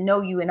gets to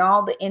know you in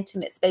all the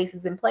intimate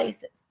spaces and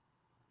places.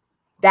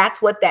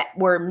 That's what that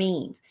word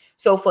means.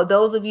 So for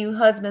those of you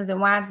husbands and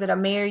wives that are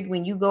married,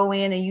 when you go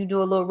in and you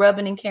do a little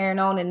rubbing and carrying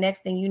on, and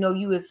next thing you know,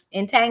 you is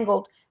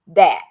entangled,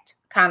 that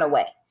kind of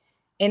way.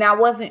 And I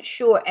wasn't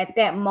sure at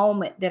that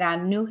moment that I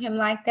knew him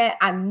like that.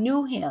 I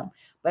knew him,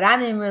 but I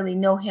didn't really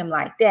know him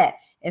like that.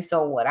 And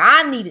so what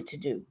I needed to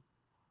do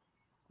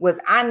was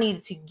I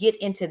needed to get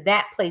into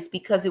that place,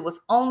 because it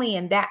was only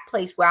in that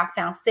place where I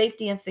found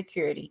safety and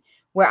security,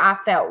 where I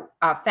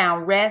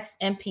found rest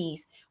and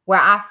peace,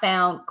 where I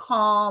found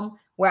calm,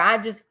 where I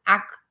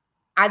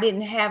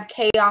didn't have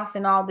chaos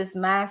and all this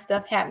mind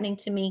stuff happening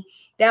to me.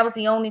 That was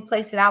the only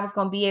place that I was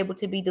going to be able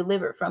to be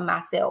delivered from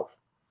myself,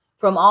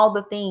 from all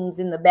the things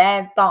and the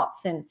bad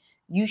thoughts and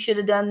you should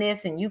have done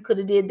this and you could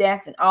have did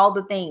that and all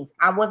the things.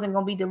 I wasn't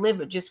going to be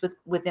delivered just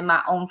within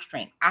my own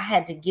strength. I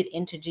had to get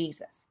into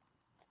Jesus.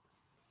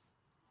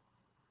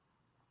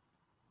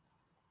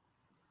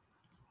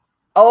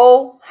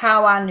 Oh,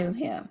 how I knew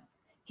him.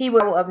 He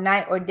would of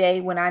night or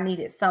day when I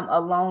needed some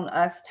alone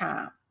us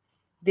time.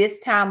 This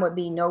time would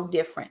be no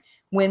different.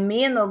 When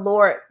me and the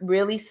Lord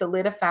really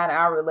solidified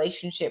our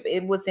relationship,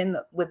 it was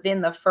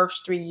within the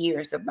first 3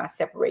 years of my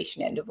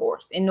separation and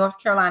divorce. In North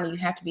Carolina, you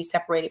have to be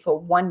separated for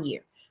 1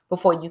 year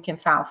before you can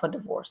file for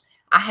divorce.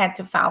 I had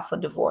to file for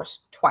divorce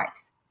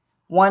twice.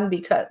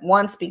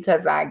 Once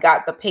because I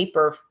got the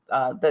paper,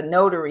 the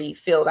notary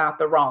filled out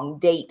the wrong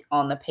date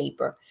on the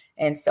paper.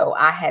 And so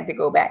I had to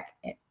go back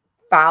and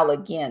file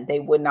again. They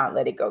would not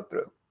let it go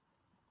through.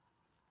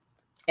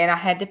 And I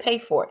had to pay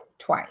for it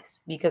twice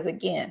because,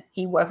 again,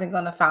 he wasn't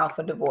going to file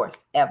for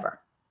divorce ever.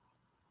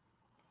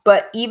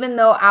 But even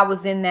though I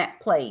was in that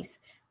place,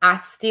 I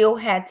still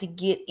had to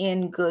get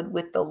in good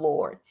with the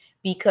Lord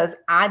because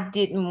I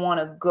didn't want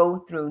to go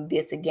through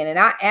this again. And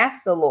I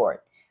asked the Lord,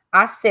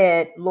 I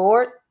said,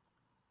 Lord,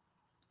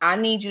 I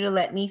need you to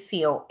let me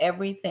feel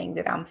everything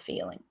that I'm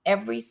feeling,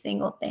 every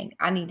single thing.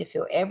 I need to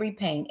feel every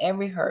pain,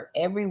 every hurt,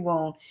 every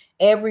wound,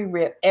 every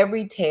rip,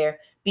 every tear,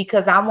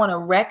 because I want to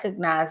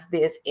recognize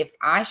this. If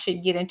I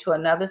should get into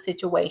another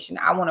situation,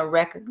 I want to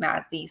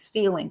recognize these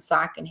feelings so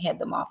I can head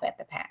them off at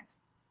the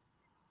pass.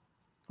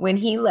 When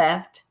he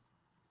left,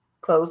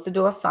 closed the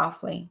door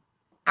softly,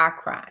 I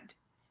cried.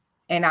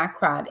 And I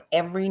cried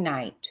every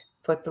night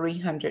for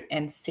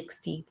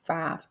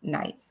 365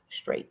 nights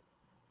straight.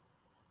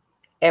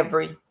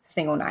 Every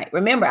single night.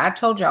 Remember, I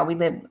told y'all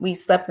we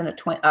slept in a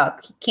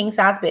king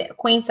size bed, a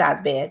queen size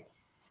bed.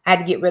 I had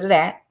to get rid of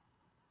that.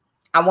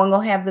 I wasn't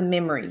gonna have the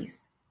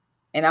memories,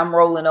 and I'm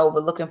rolling over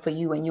looking for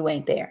you, and you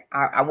ain't there.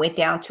 I went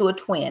down to a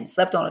twin,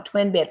 slept on a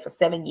twin bed for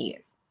 7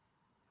 years.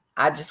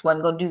 I just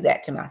wasn't gonna do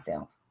that to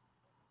myself.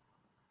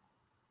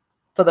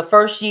 For the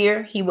first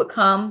year, he would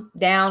come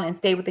down and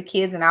stay with the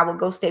kids, and I would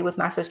go stay with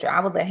my sister.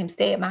 I would let him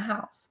stay at my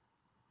house,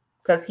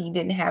 because he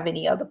didn't have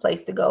any other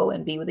place to go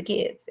and be with the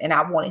kids. And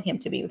I wanted him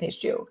to be with his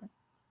children.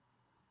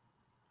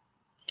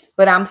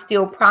 But I'm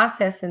still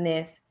processing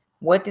this.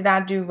 What did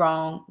I do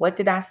wrong? What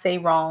did I say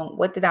wrong?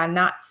 What did I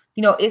not?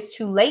 You know, it's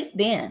too late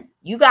then.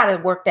 You got to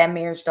work that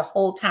marriage the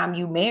whole time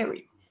you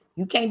married.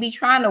 You can't be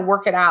trying to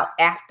work it out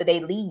after they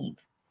leave.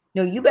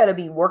 No, you better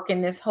be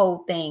working this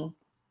whole thing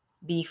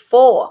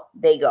before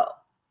they go.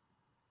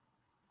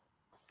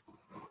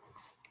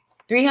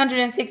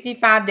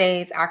 365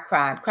 days I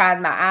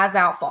cried my eyes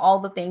out for all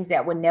the things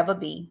that would never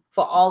be,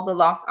 for all the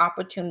lost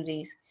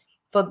opportunities,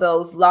 for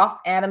those lost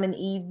Adam and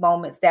Eve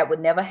moments that would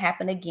never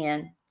happen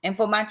again, and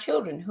for my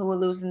children who were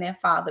losing their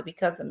father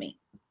because of me.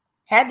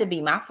 Had to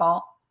be my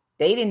fault.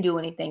 They didn't do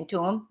anything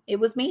to him. It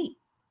was me.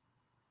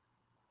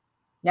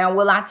 Now,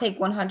 will I take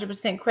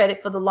 100%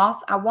 credit for the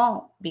loss? I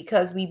won't,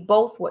 because we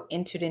both were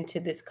entered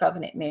into this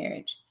covenant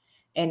marriage.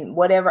 And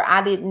whatever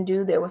I didn't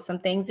do, there were some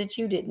things that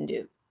you didn't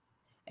do.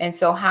 And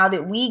so how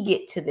did we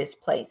get to this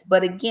place?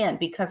 But again,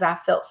 because I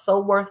felt so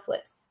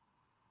worthless,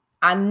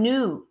 I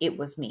knew it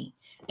was me.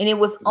 And it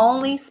was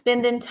only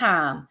spending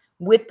time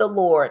with the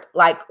Lord,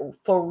 like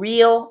for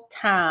real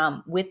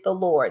time with the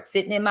Lord,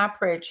 sitting in my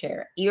prayer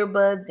chair,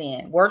 earbuds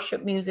in,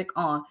 worship music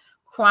on,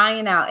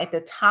 crying out at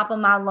the top of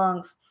my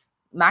lungs.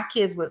 My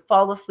kids would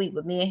fall asleep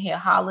with me in here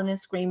hollering and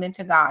screaming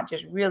to God,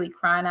 just really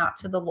crying out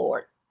to the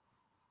Lord.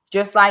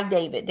 Just like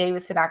David.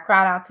 David said, I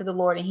cried out to the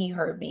Lord and he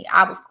heard me.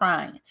 I was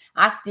crying.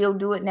 I still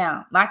do it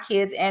now. My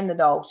kids and the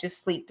dogs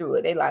just sleep through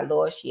it. They like,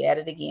 Lord, she at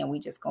it again. We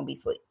just going to be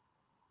asleep.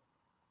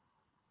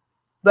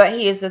 But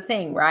here's the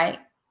thing, right?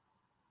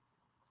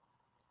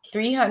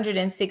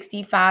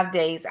 365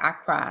 days I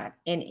cried,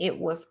 and it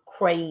was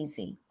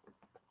crazy.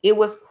 It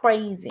was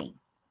crazy.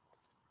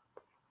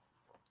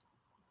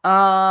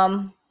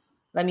 Let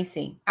me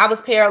see. I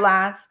was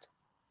paralyzed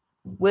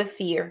with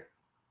fear.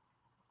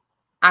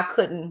 I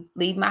couldn't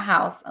leave my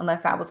house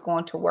unless I was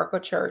going to work or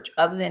church.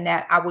 Other than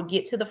that, I would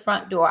get to the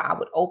front door. I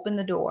would open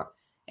the door,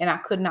 and I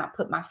could not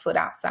put my foot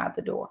outside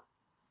the door.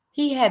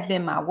 He had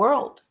been my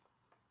world.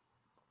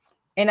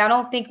 And I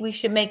don't think we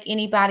should make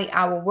anybody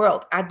our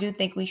world. I do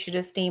think we should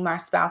esteem our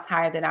spouse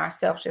higher than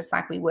ourselves, just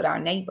like we would our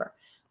neighbor.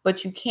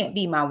 But you can't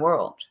be my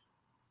world,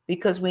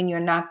 because when you're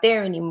not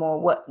there anymore,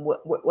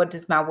 what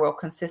does my world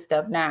consist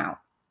of now?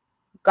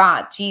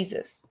 God,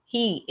 Jesus,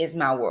 he is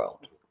my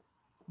world.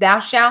 Thou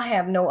shalt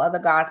have no other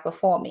gods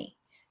before me.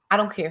 I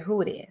don't care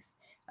who it is.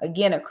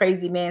 Again, a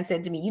crazy man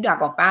said to me, you're not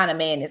going to find a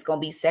man that's going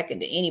to be second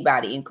to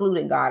anybody,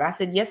 including God. I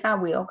said, yes, I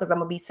will, because I'm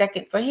going to be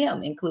second for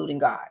him, including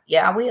God.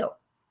 Yeah, I will.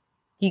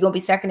 He going to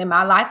be second in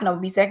my life, and I'm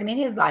going to be second in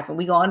his life. And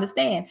we going to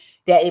understand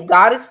that if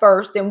God is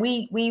first, then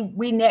we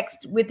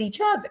next with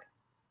each other.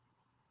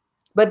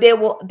 But there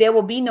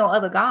will be no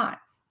other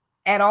gods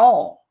at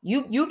all.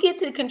 You get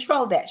to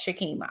control that,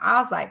 Shakema. I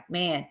was like,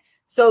 man,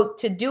 so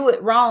to do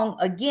it wrong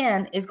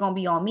again is going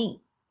to be on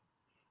me.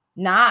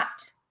 Not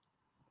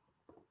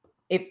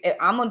if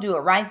I'm going to do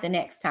it right the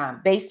next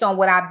time based on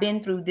what I've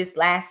been through this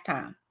last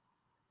time.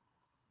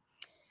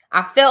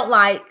 I felt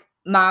like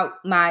my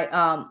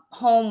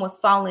home was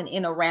falling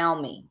in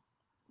around me,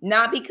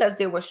 not because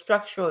there was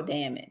structural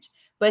damage,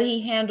 but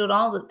he handled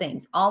all the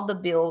things, all the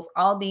bills,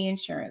 all the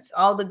insurance,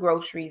 all the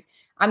groceries.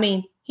 I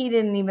mean, he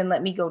didn't even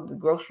let me go to the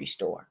grocery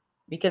store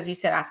because he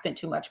said I spent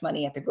too much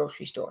money at the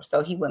grocery store.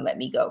 So he wouldn't let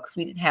me go because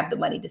we didn't have the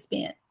money to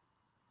spend.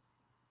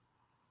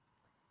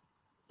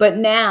 But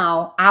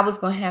now I was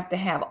going to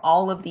have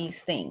all of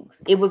these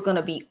things. It was going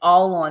to be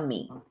all on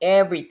me,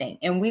 everything.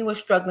 And we were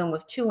struggling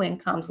with 2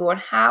 incomes. Lord,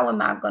 how am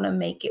I going to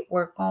make it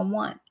work on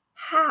one?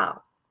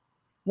 How?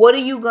 What are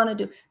you going to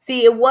do?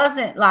 See, it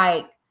wasn't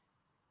like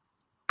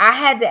I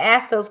had to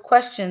ask those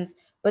questions,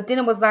 but then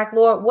it was like,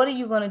 Lord, what are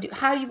you going to do?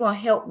 How are you going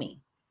to help me?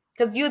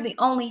 Because you're the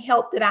only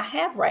help that I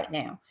have right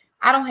now.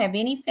 I don't have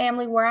any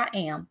family where I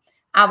am.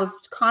 I was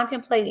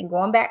contemplating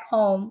going back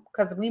home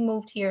because we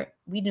moved here.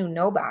 We knew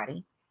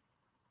nobody.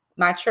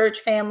 My church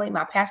family,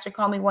 my pastor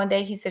called me one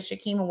day. He said,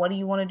 Shakema, what do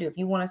you want to do? If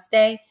you want to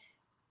stay,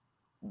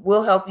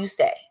 we'll help you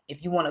stay.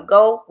 If you want to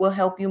go, we'll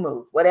help you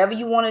move. Whatever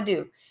you want to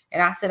do.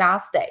 And I said, I'll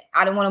stay.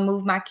 I didn't want to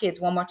move my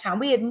kids one more time.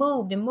 We had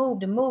moved and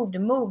moved and moved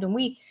and moved. And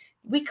we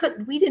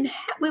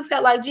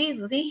felt like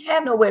Jesus. He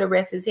had nowhere to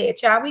rest his head,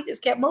 child. We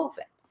just kept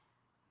moving.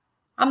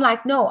 I'm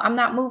like, no, I'm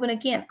not moving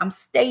again. I'm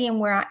staying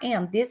where I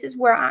am. This is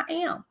where I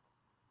am.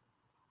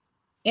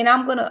 And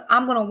I'm going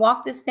to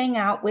walk this thing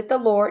out with the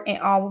Lord,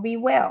 and all will be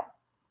well.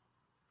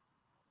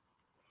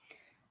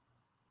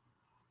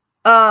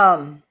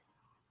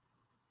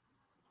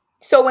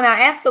 So when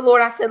I asked the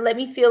Lord, I said, let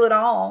me feel it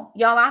all.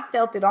 Y'all, I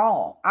felt it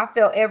all. I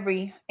felt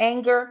every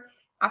anger.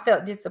 I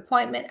felt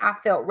disappointment. I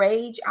felt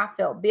rage. I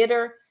felt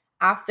bitter.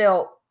 I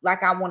felt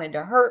like I wanted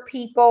to hurt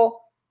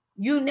people.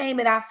 You name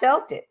it, I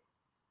felt it.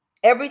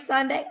 Every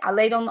Sunday, I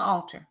laid on the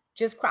altar.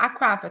 I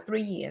cried for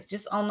 3 years,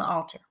 just on the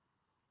altar.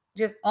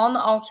 Just on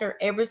the altar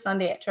every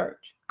Sunday at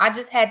church. I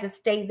just had to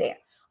stay there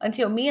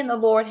until me and the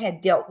Lord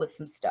had dealt with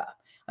some stuff.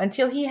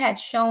 Until he had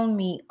shown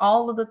me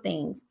all of the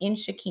things in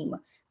Shakema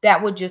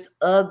that were just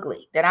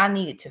ugly, that I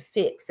needed to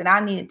fix, that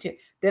I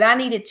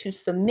needed to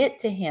submit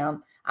to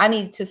him. I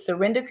needed to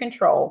surrender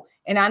control,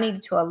 and I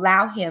needed to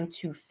allow him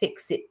to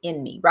fix it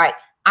in me, right?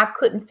 I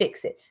couldn't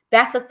fix it.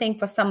 That's the thing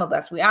for some of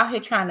us. We're out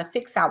here trying to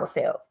fix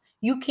ourselves.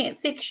 You can't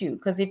fix you,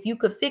 because if you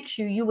could fix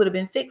you, you would have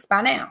been fixed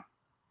by now.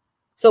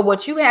 So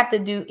what you have to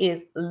do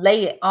is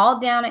lay it all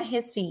down at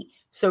his feet,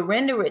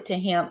 surrender it to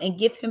him, and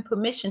give him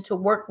permission to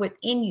work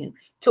within you,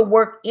 to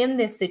work in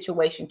this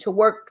situation, to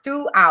work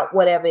throughout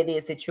whatever it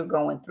is that you're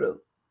going through.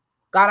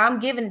 God, I'm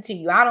giving it to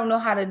you. I don't know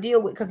how to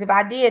deal with it, because if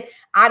I did,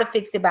 I'd have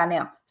fixed it by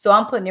now. So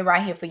I'm putting it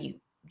right here for you.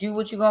 Do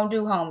what you're going to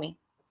do, homie,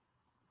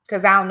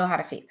 because I don't know how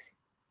to fix it.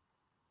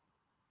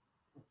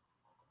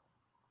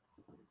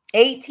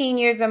 18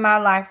 years of my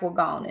life were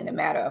gone in a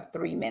matter of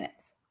 3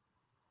 minutes.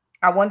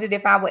 I wondered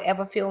if I would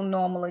ever feel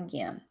normal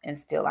again, and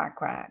still I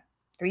cried.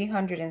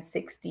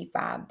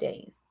 365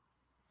 days.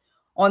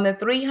 On the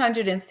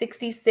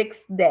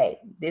 366th day,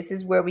 this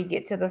is where we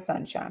get to the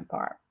sunshine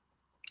part.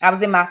 I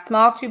was in my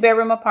small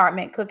 2-bedroom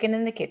apartment, cooking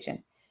in the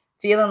kitchen,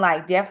 feeling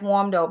like death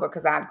warmed over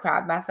because I'd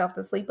cried myself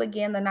to sleep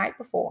again the night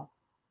before.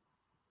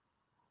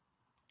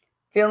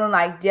 Feeling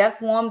like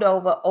death warmed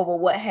over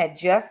what had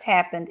just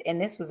happened. And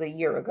this was a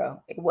year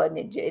ago.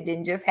 It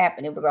didn't just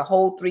happen. It was a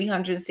whole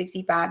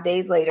 365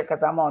 days later,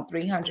 because I'm on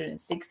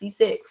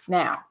 366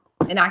 now.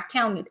 And I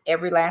counted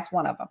every last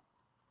one of them.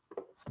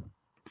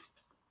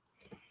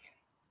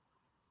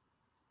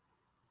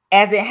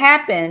 As it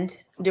happened,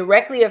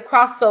 directly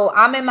across, so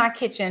I'm in my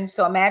kitchen.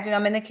 So imagine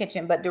I'm in the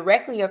kitchen, but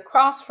directly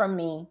across from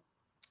me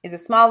is a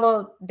small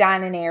little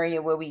dining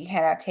area where we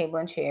had our table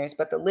and chairs,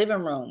 but the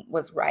living room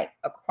was right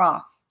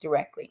across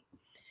directly.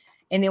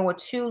 And there were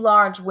 2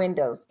 large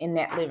windows in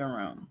that living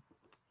room.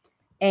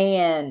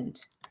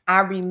 And I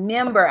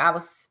remember I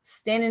was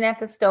standing at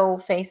the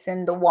stove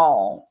facing the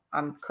wall.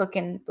 I'm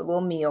cooking the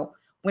little meal.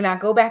 When I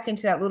go back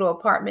into that little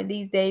apartment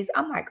these days,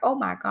 I'm like, oh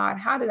my God,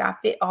 how did I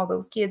fit all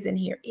those kids in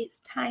here? It's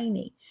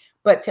tiny.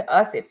 But to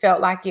us, it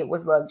felt like it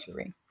was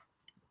luxury.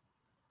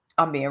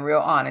 I'm being real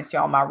honest,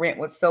 y'all. My rent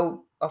was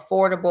so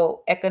affordable,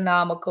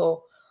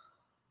 economical.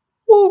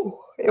 Ooh,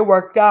 it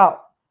worked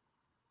out.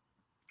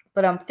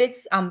 but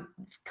I'm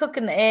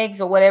cooking the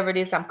eggs or whatever it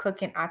is I'm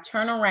cooking. I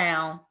turn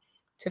around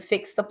to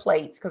fix the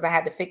plates because I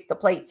had to fix the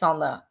plates on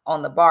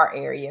the bar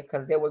area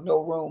because there was no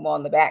room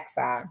on the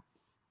backside.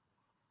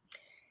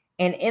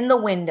 And in the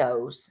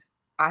windows,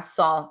 I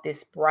saw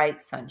this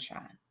bright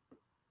sunshine,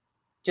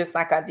 just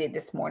like I did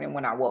this morning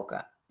when I woke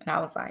up. And I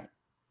was like,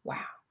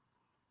 wow,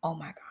 oh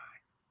my God.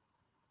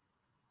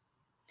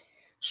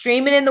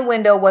 Streaming in the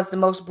window was the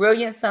most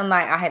brilliant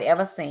sunlight I had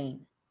ever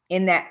seen.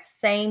 In that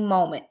same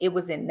moment, it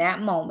was in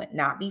that moment,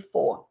 not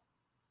before.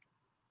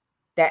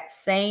 That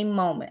same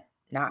moment,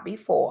 not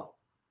before.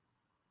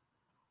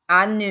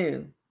 I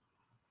knew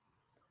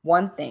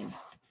one thing.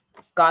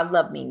 God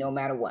loved me no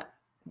matter what.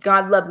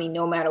 God loved me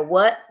no matter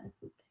what.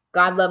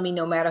 God loved me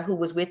no matter who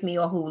was with me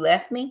or who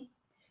left me.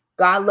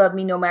 God loved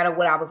me no matter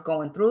what I was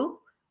going through.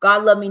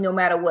 God loved me no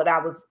matter what I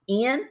was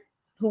in,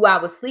 who I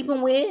was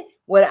sleeping with,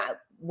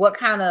 what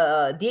kind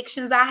of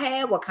addictions I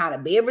had, what kind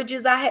of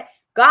beverages I had.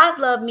 God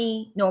loved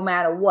me no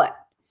matter what.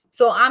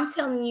 So I'm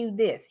telling you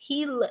this,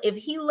 if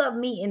he loved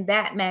me in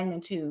that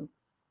magnitude,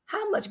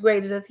 how much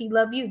greater does he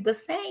love you? The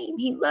same.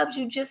 He loves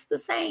you just the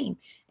same.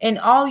 And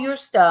all your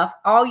stuff,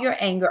 all your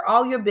anger,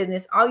 all your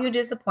bitterness, all your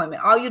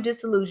disappointment, all your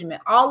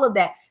disillusionment, all of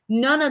that,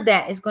 none of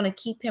that is going to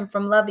keep him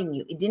from loving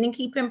you. It didn't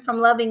keep him from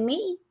loving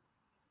me.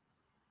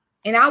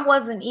 And I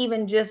wasn't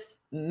even just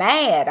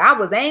mad. I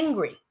was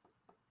angry.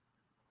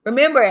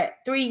 Remember,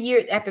 at the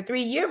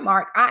 3-year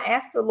mark, I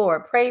asked the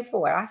Lord, prayed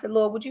for it. I said,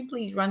 Lord, would you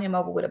please run him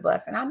over with a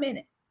bus? And I meant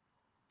it.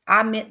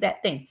 I meant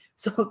that thing.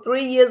 So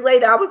 3 years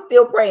later, I was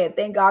still praying.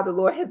 Thank God the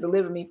Lord has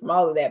delivered me from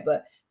all of that.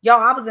 But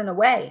y'all, I was in a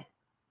way.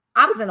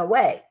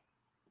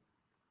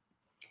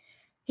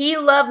 He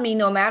loved me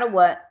no matter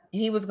what.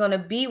 He was going to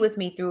be with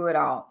me through it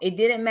all. It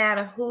didn't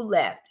matter who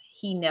left.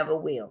 He never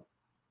will.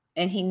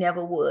 And he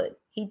never would.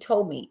 He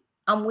told me,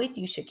 I'm with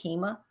you,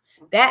 Shakema.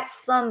 That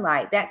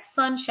sunlight, that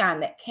sunshine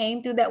that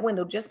came through that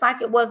window, just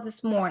like it was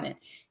this morning,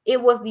 it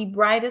was the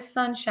brightest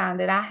sunshine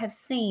that I have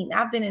seen.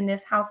 I've been in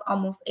this house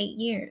almost 8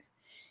 years.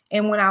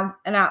 And when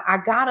I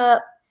got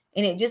up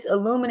and it just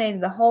illuminated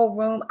the whole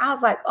room, I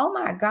was like, oh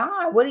my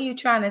God, what are you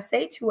trying to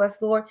say to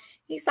us, Lord?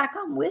 He's like,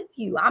 I'm with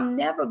you. I'm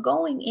never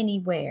going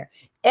anywhere.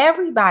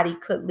 Everybody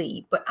could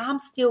leave, but I'm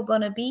still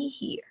going to be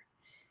here.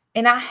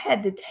 And I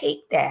had to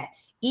take that.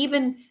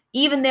 Even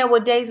there were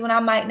days when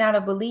I might not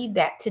have believed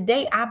that.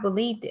 Today, I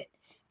believed it.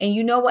 And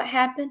you know what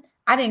happened?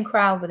 I didn't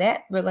cry over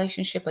that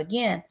relationship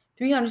again.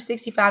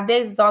 365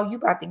 days is all you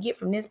about to get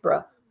from this,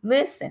 bro.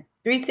 Listen,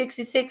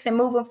 366 and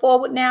moving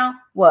forward now,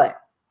 what?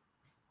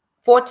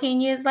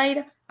 14 years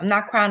later, I'm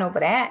not crying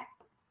over that.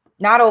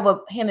 Not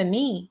over him and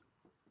me.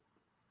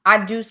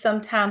 I do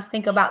sometimes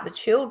think about the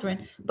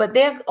children, but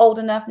they're old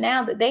enough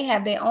now that they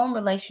have their own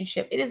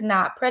relationship. It is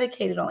not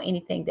predicated on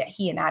anything that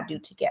he and I do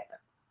together.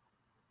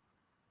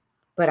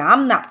 But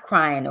I'm not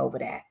crying over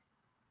that.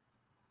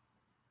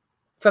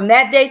 From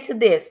that day to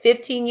this,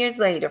 15 years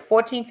later,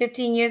 14,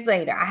 15 years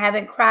later, I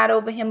haven't cried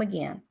over him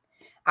again.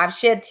 I've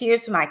shed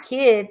tears for my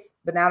kids,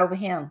 but not over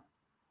him.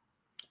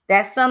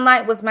 That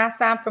sunlight was my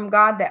sign from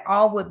God that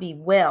all would be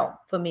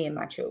well for me and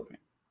my children.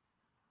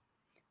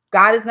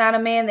 God is not a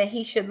man that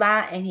he should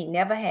lie, and he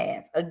never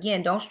has.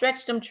 Again, don't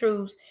stretch them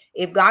truths.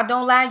 If God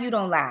don't lie, you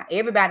don't lie.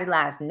 Everybody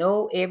lies.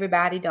 No,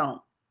 everybody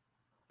don't.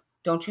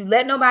 Don't you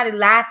let nobody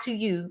lie to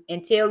you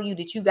and tell you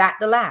that you got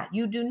the lie.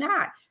 You do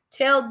not.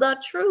 Tell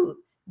the truth.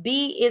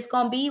 It's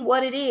going to be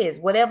what it is.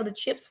 Whatever the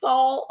chips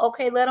fall,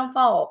 okay, let them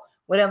fall.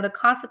 Whatever the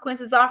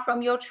consequences are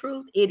from your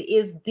truth, it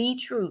is the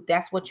truth.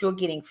 That's what you're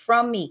getting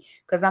from me,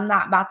 because I'm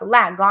not about to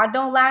lie. God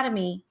don't lie to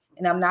me,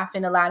 and I'm not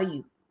finna lie to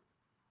you.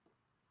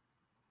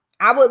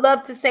 I would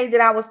love to say that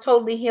I was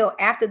totally healed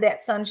after that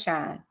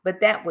sunshine,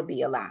 but that would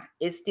be a lie.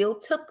 It still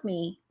took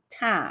me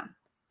time.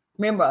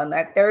 Remember, on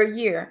that 3rd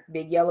year,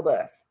 big yellow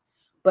bus.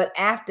 But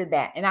after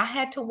that, and I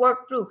had to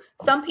work through.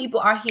 Some people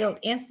are healed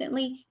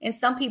instantly, and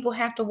some people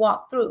have to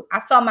walk through. I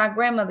saw my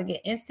grandmother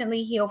get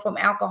instantly healed from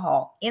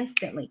alcohol.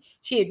 Instantly.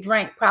 She had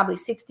drank probably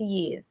 60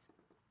 years.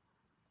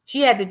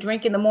 She had to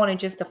drink in the morning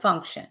just to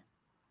function.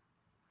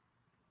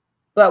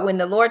 But when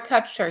the Lord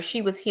touched her,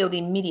 she was healed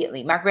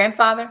immediately. My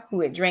grandfather, who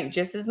had drank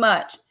just as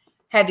much,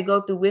 had to go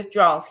through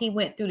withdrawals. He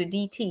went through the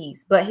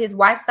DTs, but his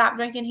wife stopped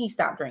drinking. He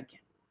stopped drinking.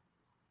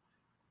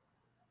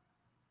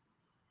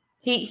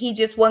 He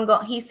just wasn't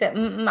going. He said,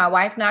 my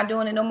wife not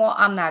doing it no more.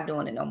 I'm not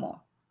doing it no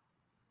more.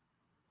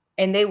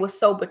 And they were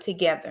sober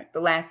together. The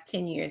last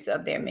 10 years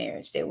of their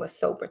marriage, they were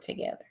sober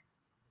together.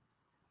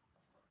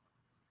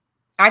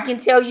 I can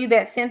tell you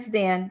that since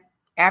then,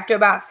 after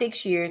about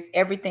 6 years,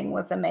 everything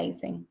was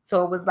amazing.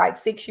 So it was like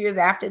 6 years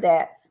after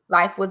that,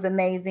 life was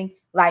amazing.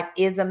 Life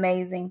is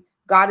amazing.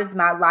 God is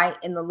my light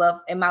and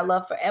my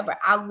love forever.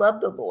 I love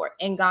the Lord,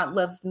 and God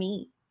loves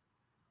me.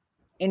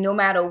 And no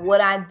matter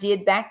what I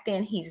did back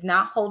then, he's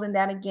not holding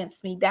that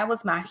against me. That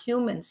was my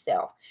human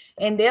self.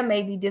 And there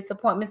may be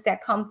disappointments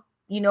that come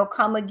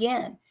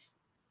again.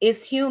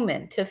 It's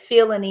human to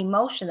feel an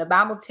emotion. The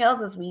Bible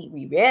tells us,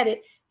 we read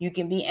it, you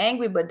can be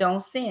angry, but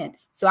don't sin.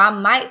 So I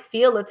might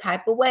feel a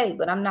type of way,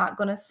 but I'm not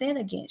going to sin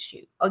against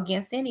you,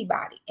 against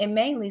anybody, and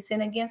mainly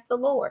sin against the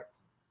Lord.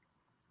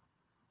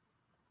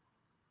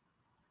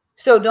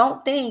 So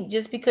don't think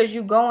just because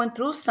you're going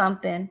through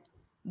something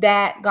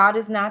that God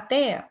is not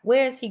there.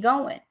 Where is he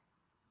going?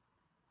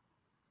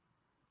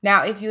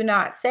 Now, if you're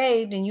not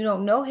saved and you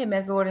don't know him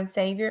as Lord and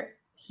Savior,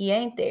 he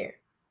ain't there.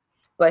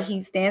 But he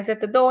stands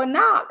at the door and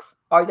knocks.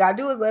 All you got to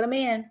do is let him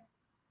in.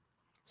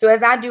 So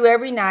as I do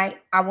every night,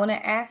 I want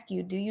to ask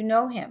you, do you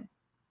know him?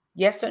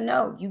 Yes or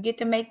no? You get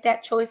to make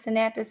that choice and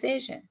that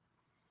decision.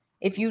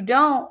 If you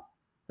don't,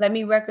 let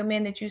me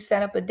recommend that you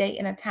set up a date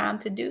and a time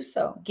to do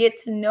so. Get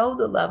to know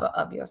the lover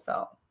of your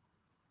soul.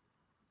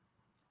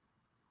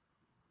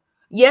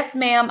 Yes,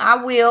 ma'am, I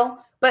will.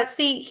 But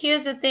see,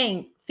 here's the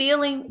thing.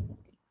 Feeling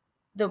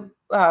the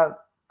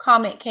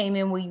comment came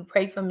in, will you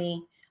pray for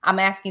me? I'm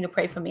asking you to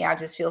pray for me. I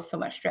just feel so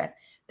much stress.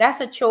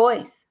 That's a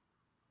choice.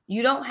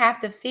 You don't have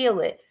to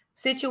feel it.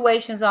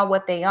 Situations are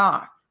what they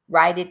are.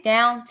 Write it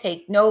down,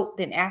 take note,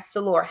 then ask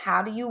the Lord,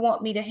 how do you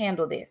want me to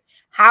handle this?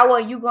 How are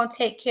you going to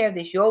take care of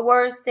this? Your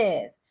word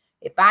says,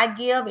 if I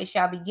give, it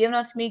shall be given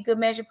unto me, good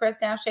measure, pressed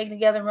down, shaken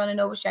together,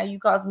 running over, shall you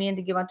cause men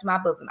to give unto my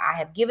bosom. I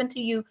have given to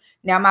you.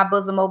 Now my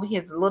bosom over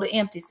here is a little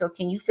empty. So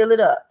can you fill it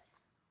up?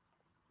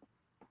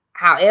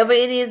 However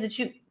it is that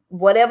you,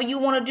 whatever you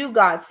want to do,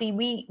 God. See,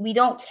 we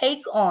don't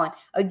take on.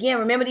 Again,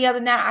 remember the other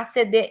night I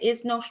said there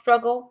is no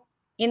struggle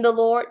in the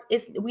Lord.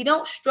 We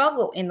don't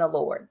struggle in the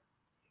Lord.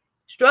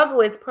 Struggle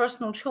is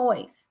personal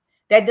choice.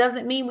 That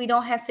doesn't mean we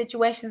don't have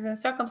situations and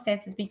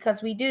circumstances,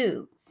 because we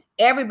do.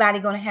 Everybody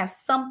going to have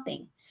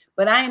something.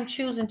 But I am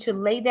choosing to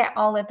lay that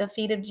all at the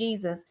feet of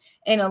Jesus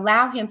and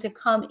allow him to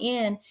come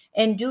in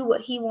and do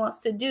what he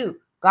wants to do.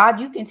 God,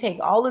 you can take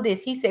all of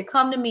this. He said,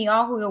 come to me,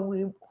 all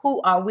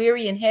who are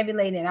weary and heavy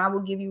laden, and I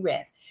will give you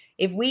rest.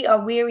 If we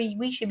are weary,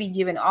 we should be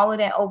giving all of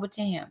that over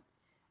to him.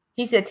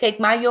 He said, take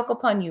my yoke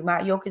upon you.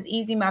 My yoke is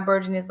easy. My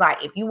burden is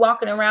light. If you're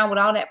walking around with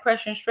all that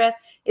pressure and stress,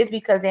 it's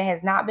because there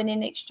has not been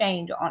an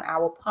exchange on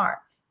our part.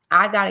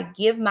 I got to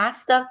give my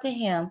stuff to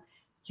him.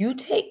 You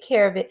take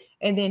care of it,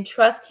 and then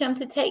trust him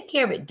to take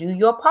care of it. Do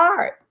your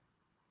part.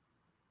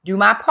 Do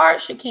my part,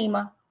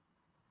 Shakema.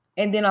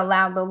 And then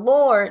allow the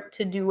Lord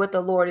to do what the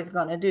Lord is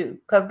going to do.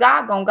 Because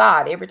God gonna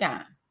God every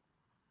time.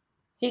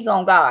 He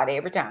gonna God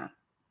every time.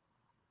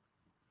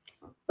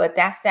 But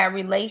that's that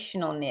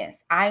relationalness.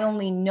 I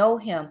only know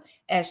him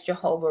as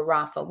Jehovah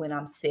Rapha when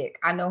I'm sick.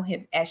 I know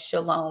him as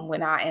Shalom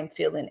when I am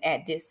feeling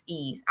at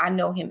dis-ease. I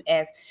know him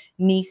as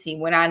Nisi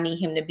when I need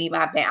him to be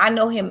my band. I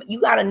know him. You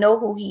got to know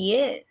who he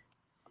is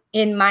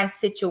in my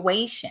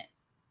situation.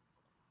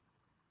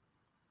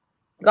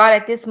 God,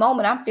 at this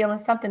moment, I'm feeling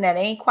something that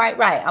ain't quite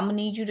right. I'm going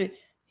to need you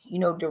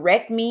to,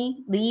 direct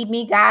me, lead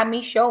me, guide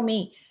me, show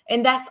me.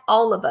 And that's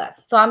all of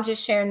us. So I'm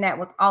just sharing that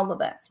with all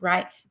of us,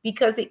 right?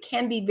 Because it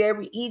can be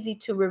very easy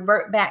to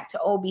revert back to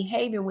old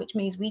behavior, which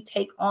means we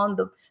take on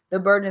the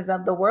burdens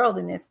of the world.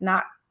 And it's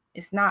not,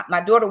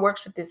 my daughter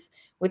works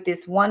with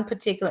this one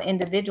particular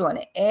individual,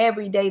 and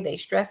every day they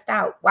stressed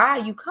out. Why are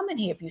you coming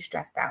here if you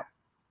stressed out?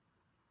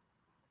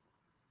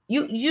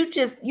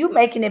 You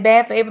making it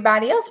bad for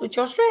everybody else with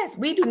your stress.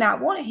 We do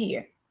not want to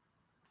hear.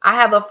 I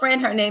have a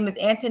friend, her name is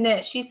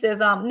Antoinette. She says,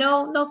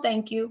 no,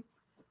 thank you.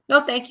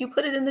 No, thank you.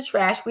 Put it in the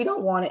trash. We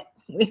don't want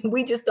it.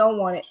 We just don't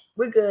want it.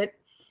 We're good.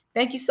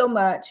 Thank you so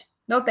much.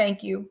 No,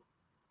 thank you.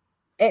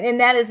 And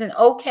that is an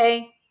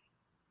okay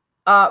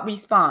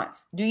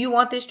response. Do you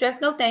want this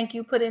stress? No, thank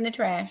you. Put it in the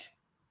trash.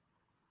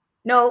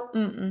 No,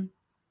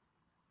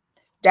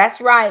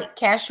 That's right.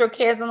 Cast your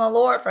cares on the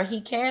Lord, for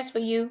he cares for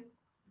you.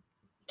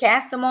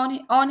 Cast them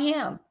on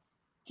him.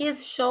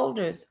 His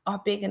shoulders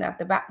are big enough.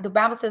 The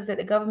Bible says that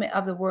the government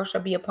of the world shall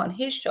be upon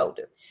his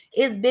shoulders.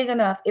 It's big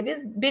enough. If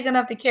it's big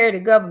enough to carry the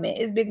government,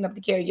 it's big enough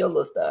to carry your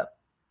little stuff,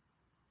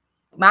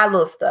 my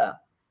little stuff.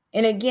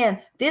 And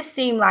again, this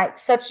seemed like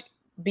such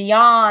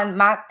beyond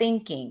my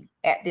thinking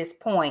at this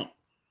point.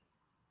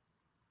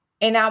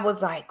 And I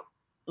was like,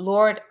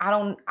 Lord,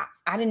 I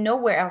didn't know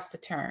where else to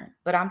turn,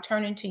 but I'm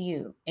turning to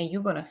you, and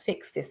you're going to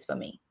fix this for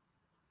me.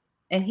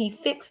 And he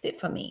fixed it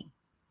for me.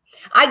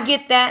 I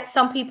get that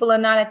some people are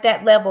not at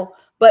that level,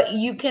 but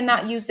you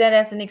cannot use that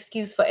as an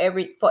excuse for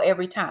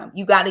every time.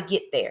 You got to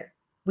get there.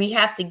 We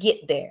have to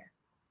get there.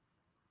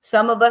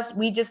 Some of us,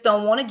 we just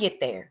don't want to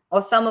get there,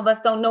 or some of us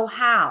don't know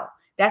how.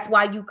 That's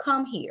why you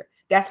come here.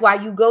 That's why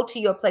you go to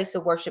your place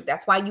of worship.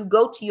 That's why you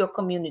go to your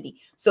community,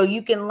 so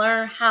you can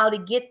learn how to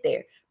get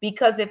there.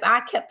 Because if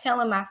I kept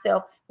telling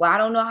myself, well, I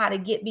don't know how to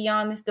get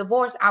beyond this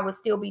divorce, I would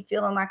still be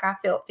feeling like I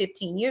felt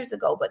 15 years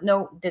ago. But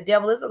no, the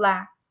devil is a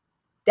lie.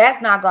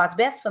 That's not God's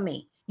best for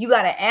me. You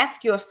got to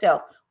ask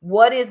yourself,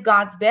 what is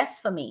God's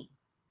best for me?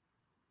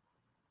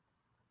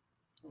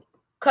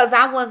 Because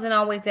I wasn't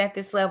always at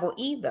this level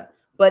either,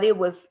 but it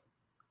was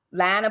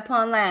line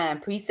upon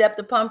line, precept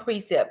upon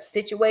precept,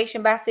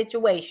 situation by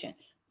situation,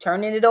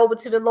 turning it over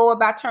to the Lord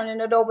by turning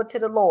it over to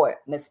the Lord,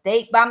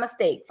 mistake by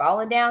mistake,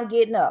 falling down,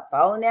 getting up,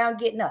 falling down,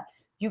 getting up.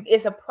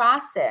 It's a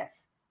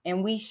process,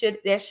 and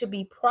there should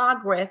be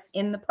progress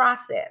in the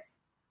process.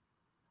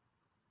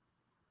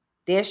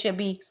 There should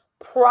be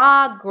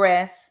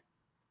progress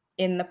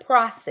in the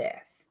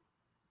process.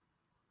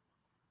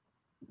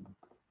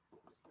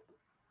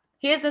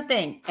 Here's the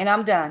thing, and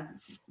I'm done.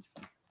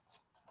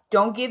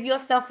 Don't give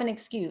yourself an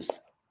excuse.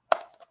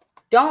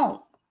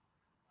 Don't.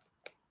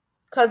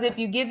 Because if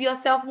you give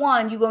yourself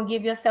one, you're going to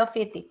give yourself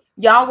 50.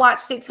 Y'all watch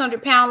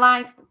 600 Pound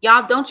Life?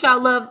 Y'all, don't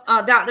y'all love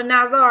Dr.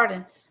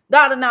 Nazardin?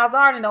 Dr.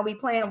 Nazardin don't be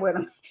playing with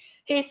him.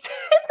 He said,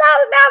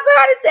 Dr.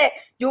 Nazardin said,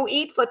 you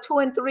eat for 2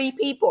 and 3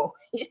 people.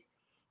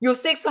 You're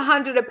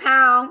 600 a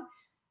pound.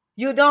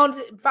 You don't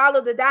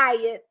follow the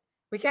diet.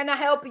 We cannot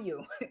help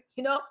you,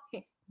 you know?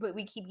 But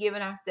we keep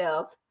giving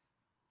ourselves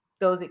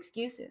those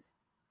excuses.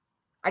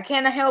 I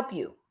cannot help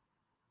you.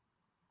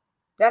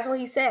 That's what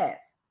he says.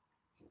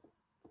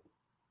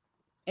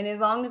 And as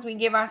long as we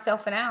give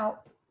ourselves an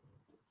out,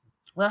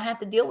 we don't have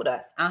to deal with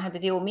us. I don't have to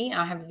deal with me. I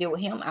don't have to deal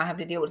with him. I don't have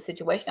to deal with the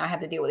situation. I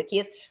have to deal with the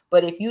kids.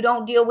 But if you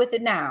don't deal with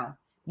it now,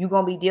 you're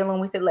going to be dealing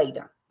with it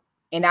later.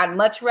 And I'd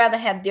much rather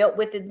have dealt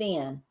with it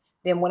then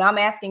than when I'm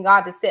asking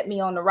God to set me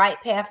on the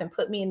right path and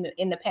put me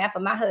in the path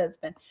of my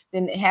husband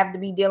than have to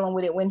be dealing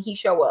with it when he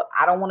show up.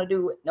 I don't want to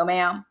do it. No,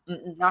 ma'am.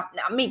 Not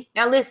me.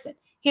 Now, listen,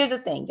 here's the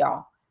thing,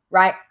 y'all,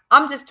 right?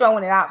 I'm just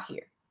throwing it out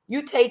here.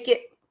 You take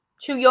it,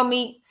 chew your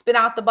meat, spit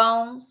out the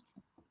bones,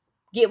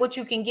 get what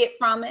you can get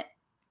from it.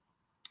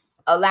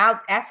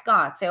 Ask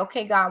God, say,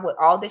 okay, God, with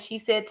all that she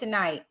said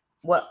tonight,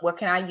 what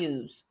can I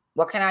use?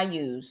 What can I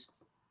use?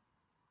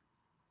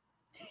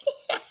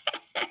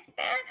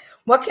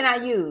 What can I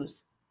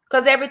use?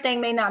 Because everything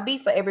may not be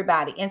for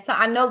everybody. And so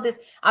I know this,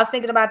 I was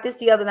thinking about this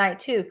the other night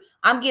too.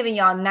 I'm giving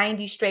y'all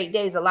 90 straight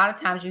days. A lot of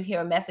times you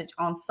hear a message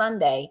on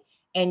Sunday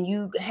and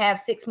you have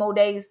 6 more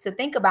days to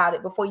think about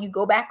it before you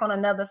go back on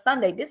another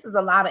Sunday. This is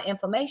a lot of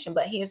information,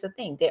 but here's the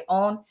thing. They're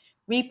on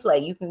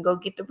replay. You can go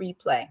get the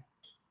replay.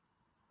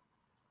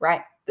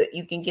 Right?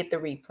 You can get the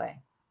replay.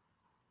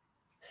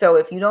 So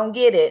if you don't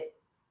get it,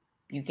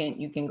 you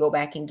can go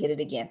back and get it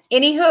again.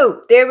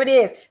 Anywho, there it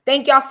is.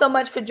 Thank y'all so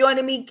much for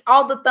joining me.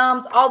 All the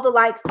thumbs, all the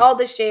likes, all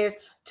the shares.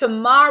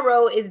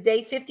 Tomorrow is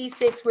day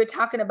 56. We're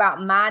talking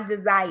about my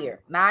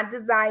desire. My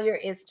desire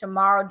is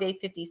tomorrow, day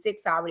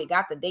 56. I already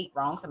got the date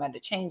wrong, so I'm going to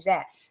change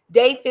that.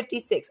 Day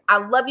 56. I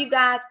love you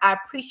guys. I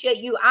appreciate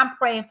you. I'm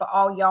praying for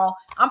all y'all.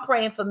 I'm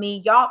praying for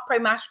me. Y'all pray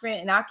my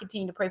strength, and I'll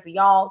continue to pray for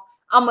y'all's.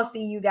 I'm going to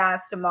see you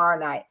guys tomorrow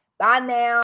night. Bye now.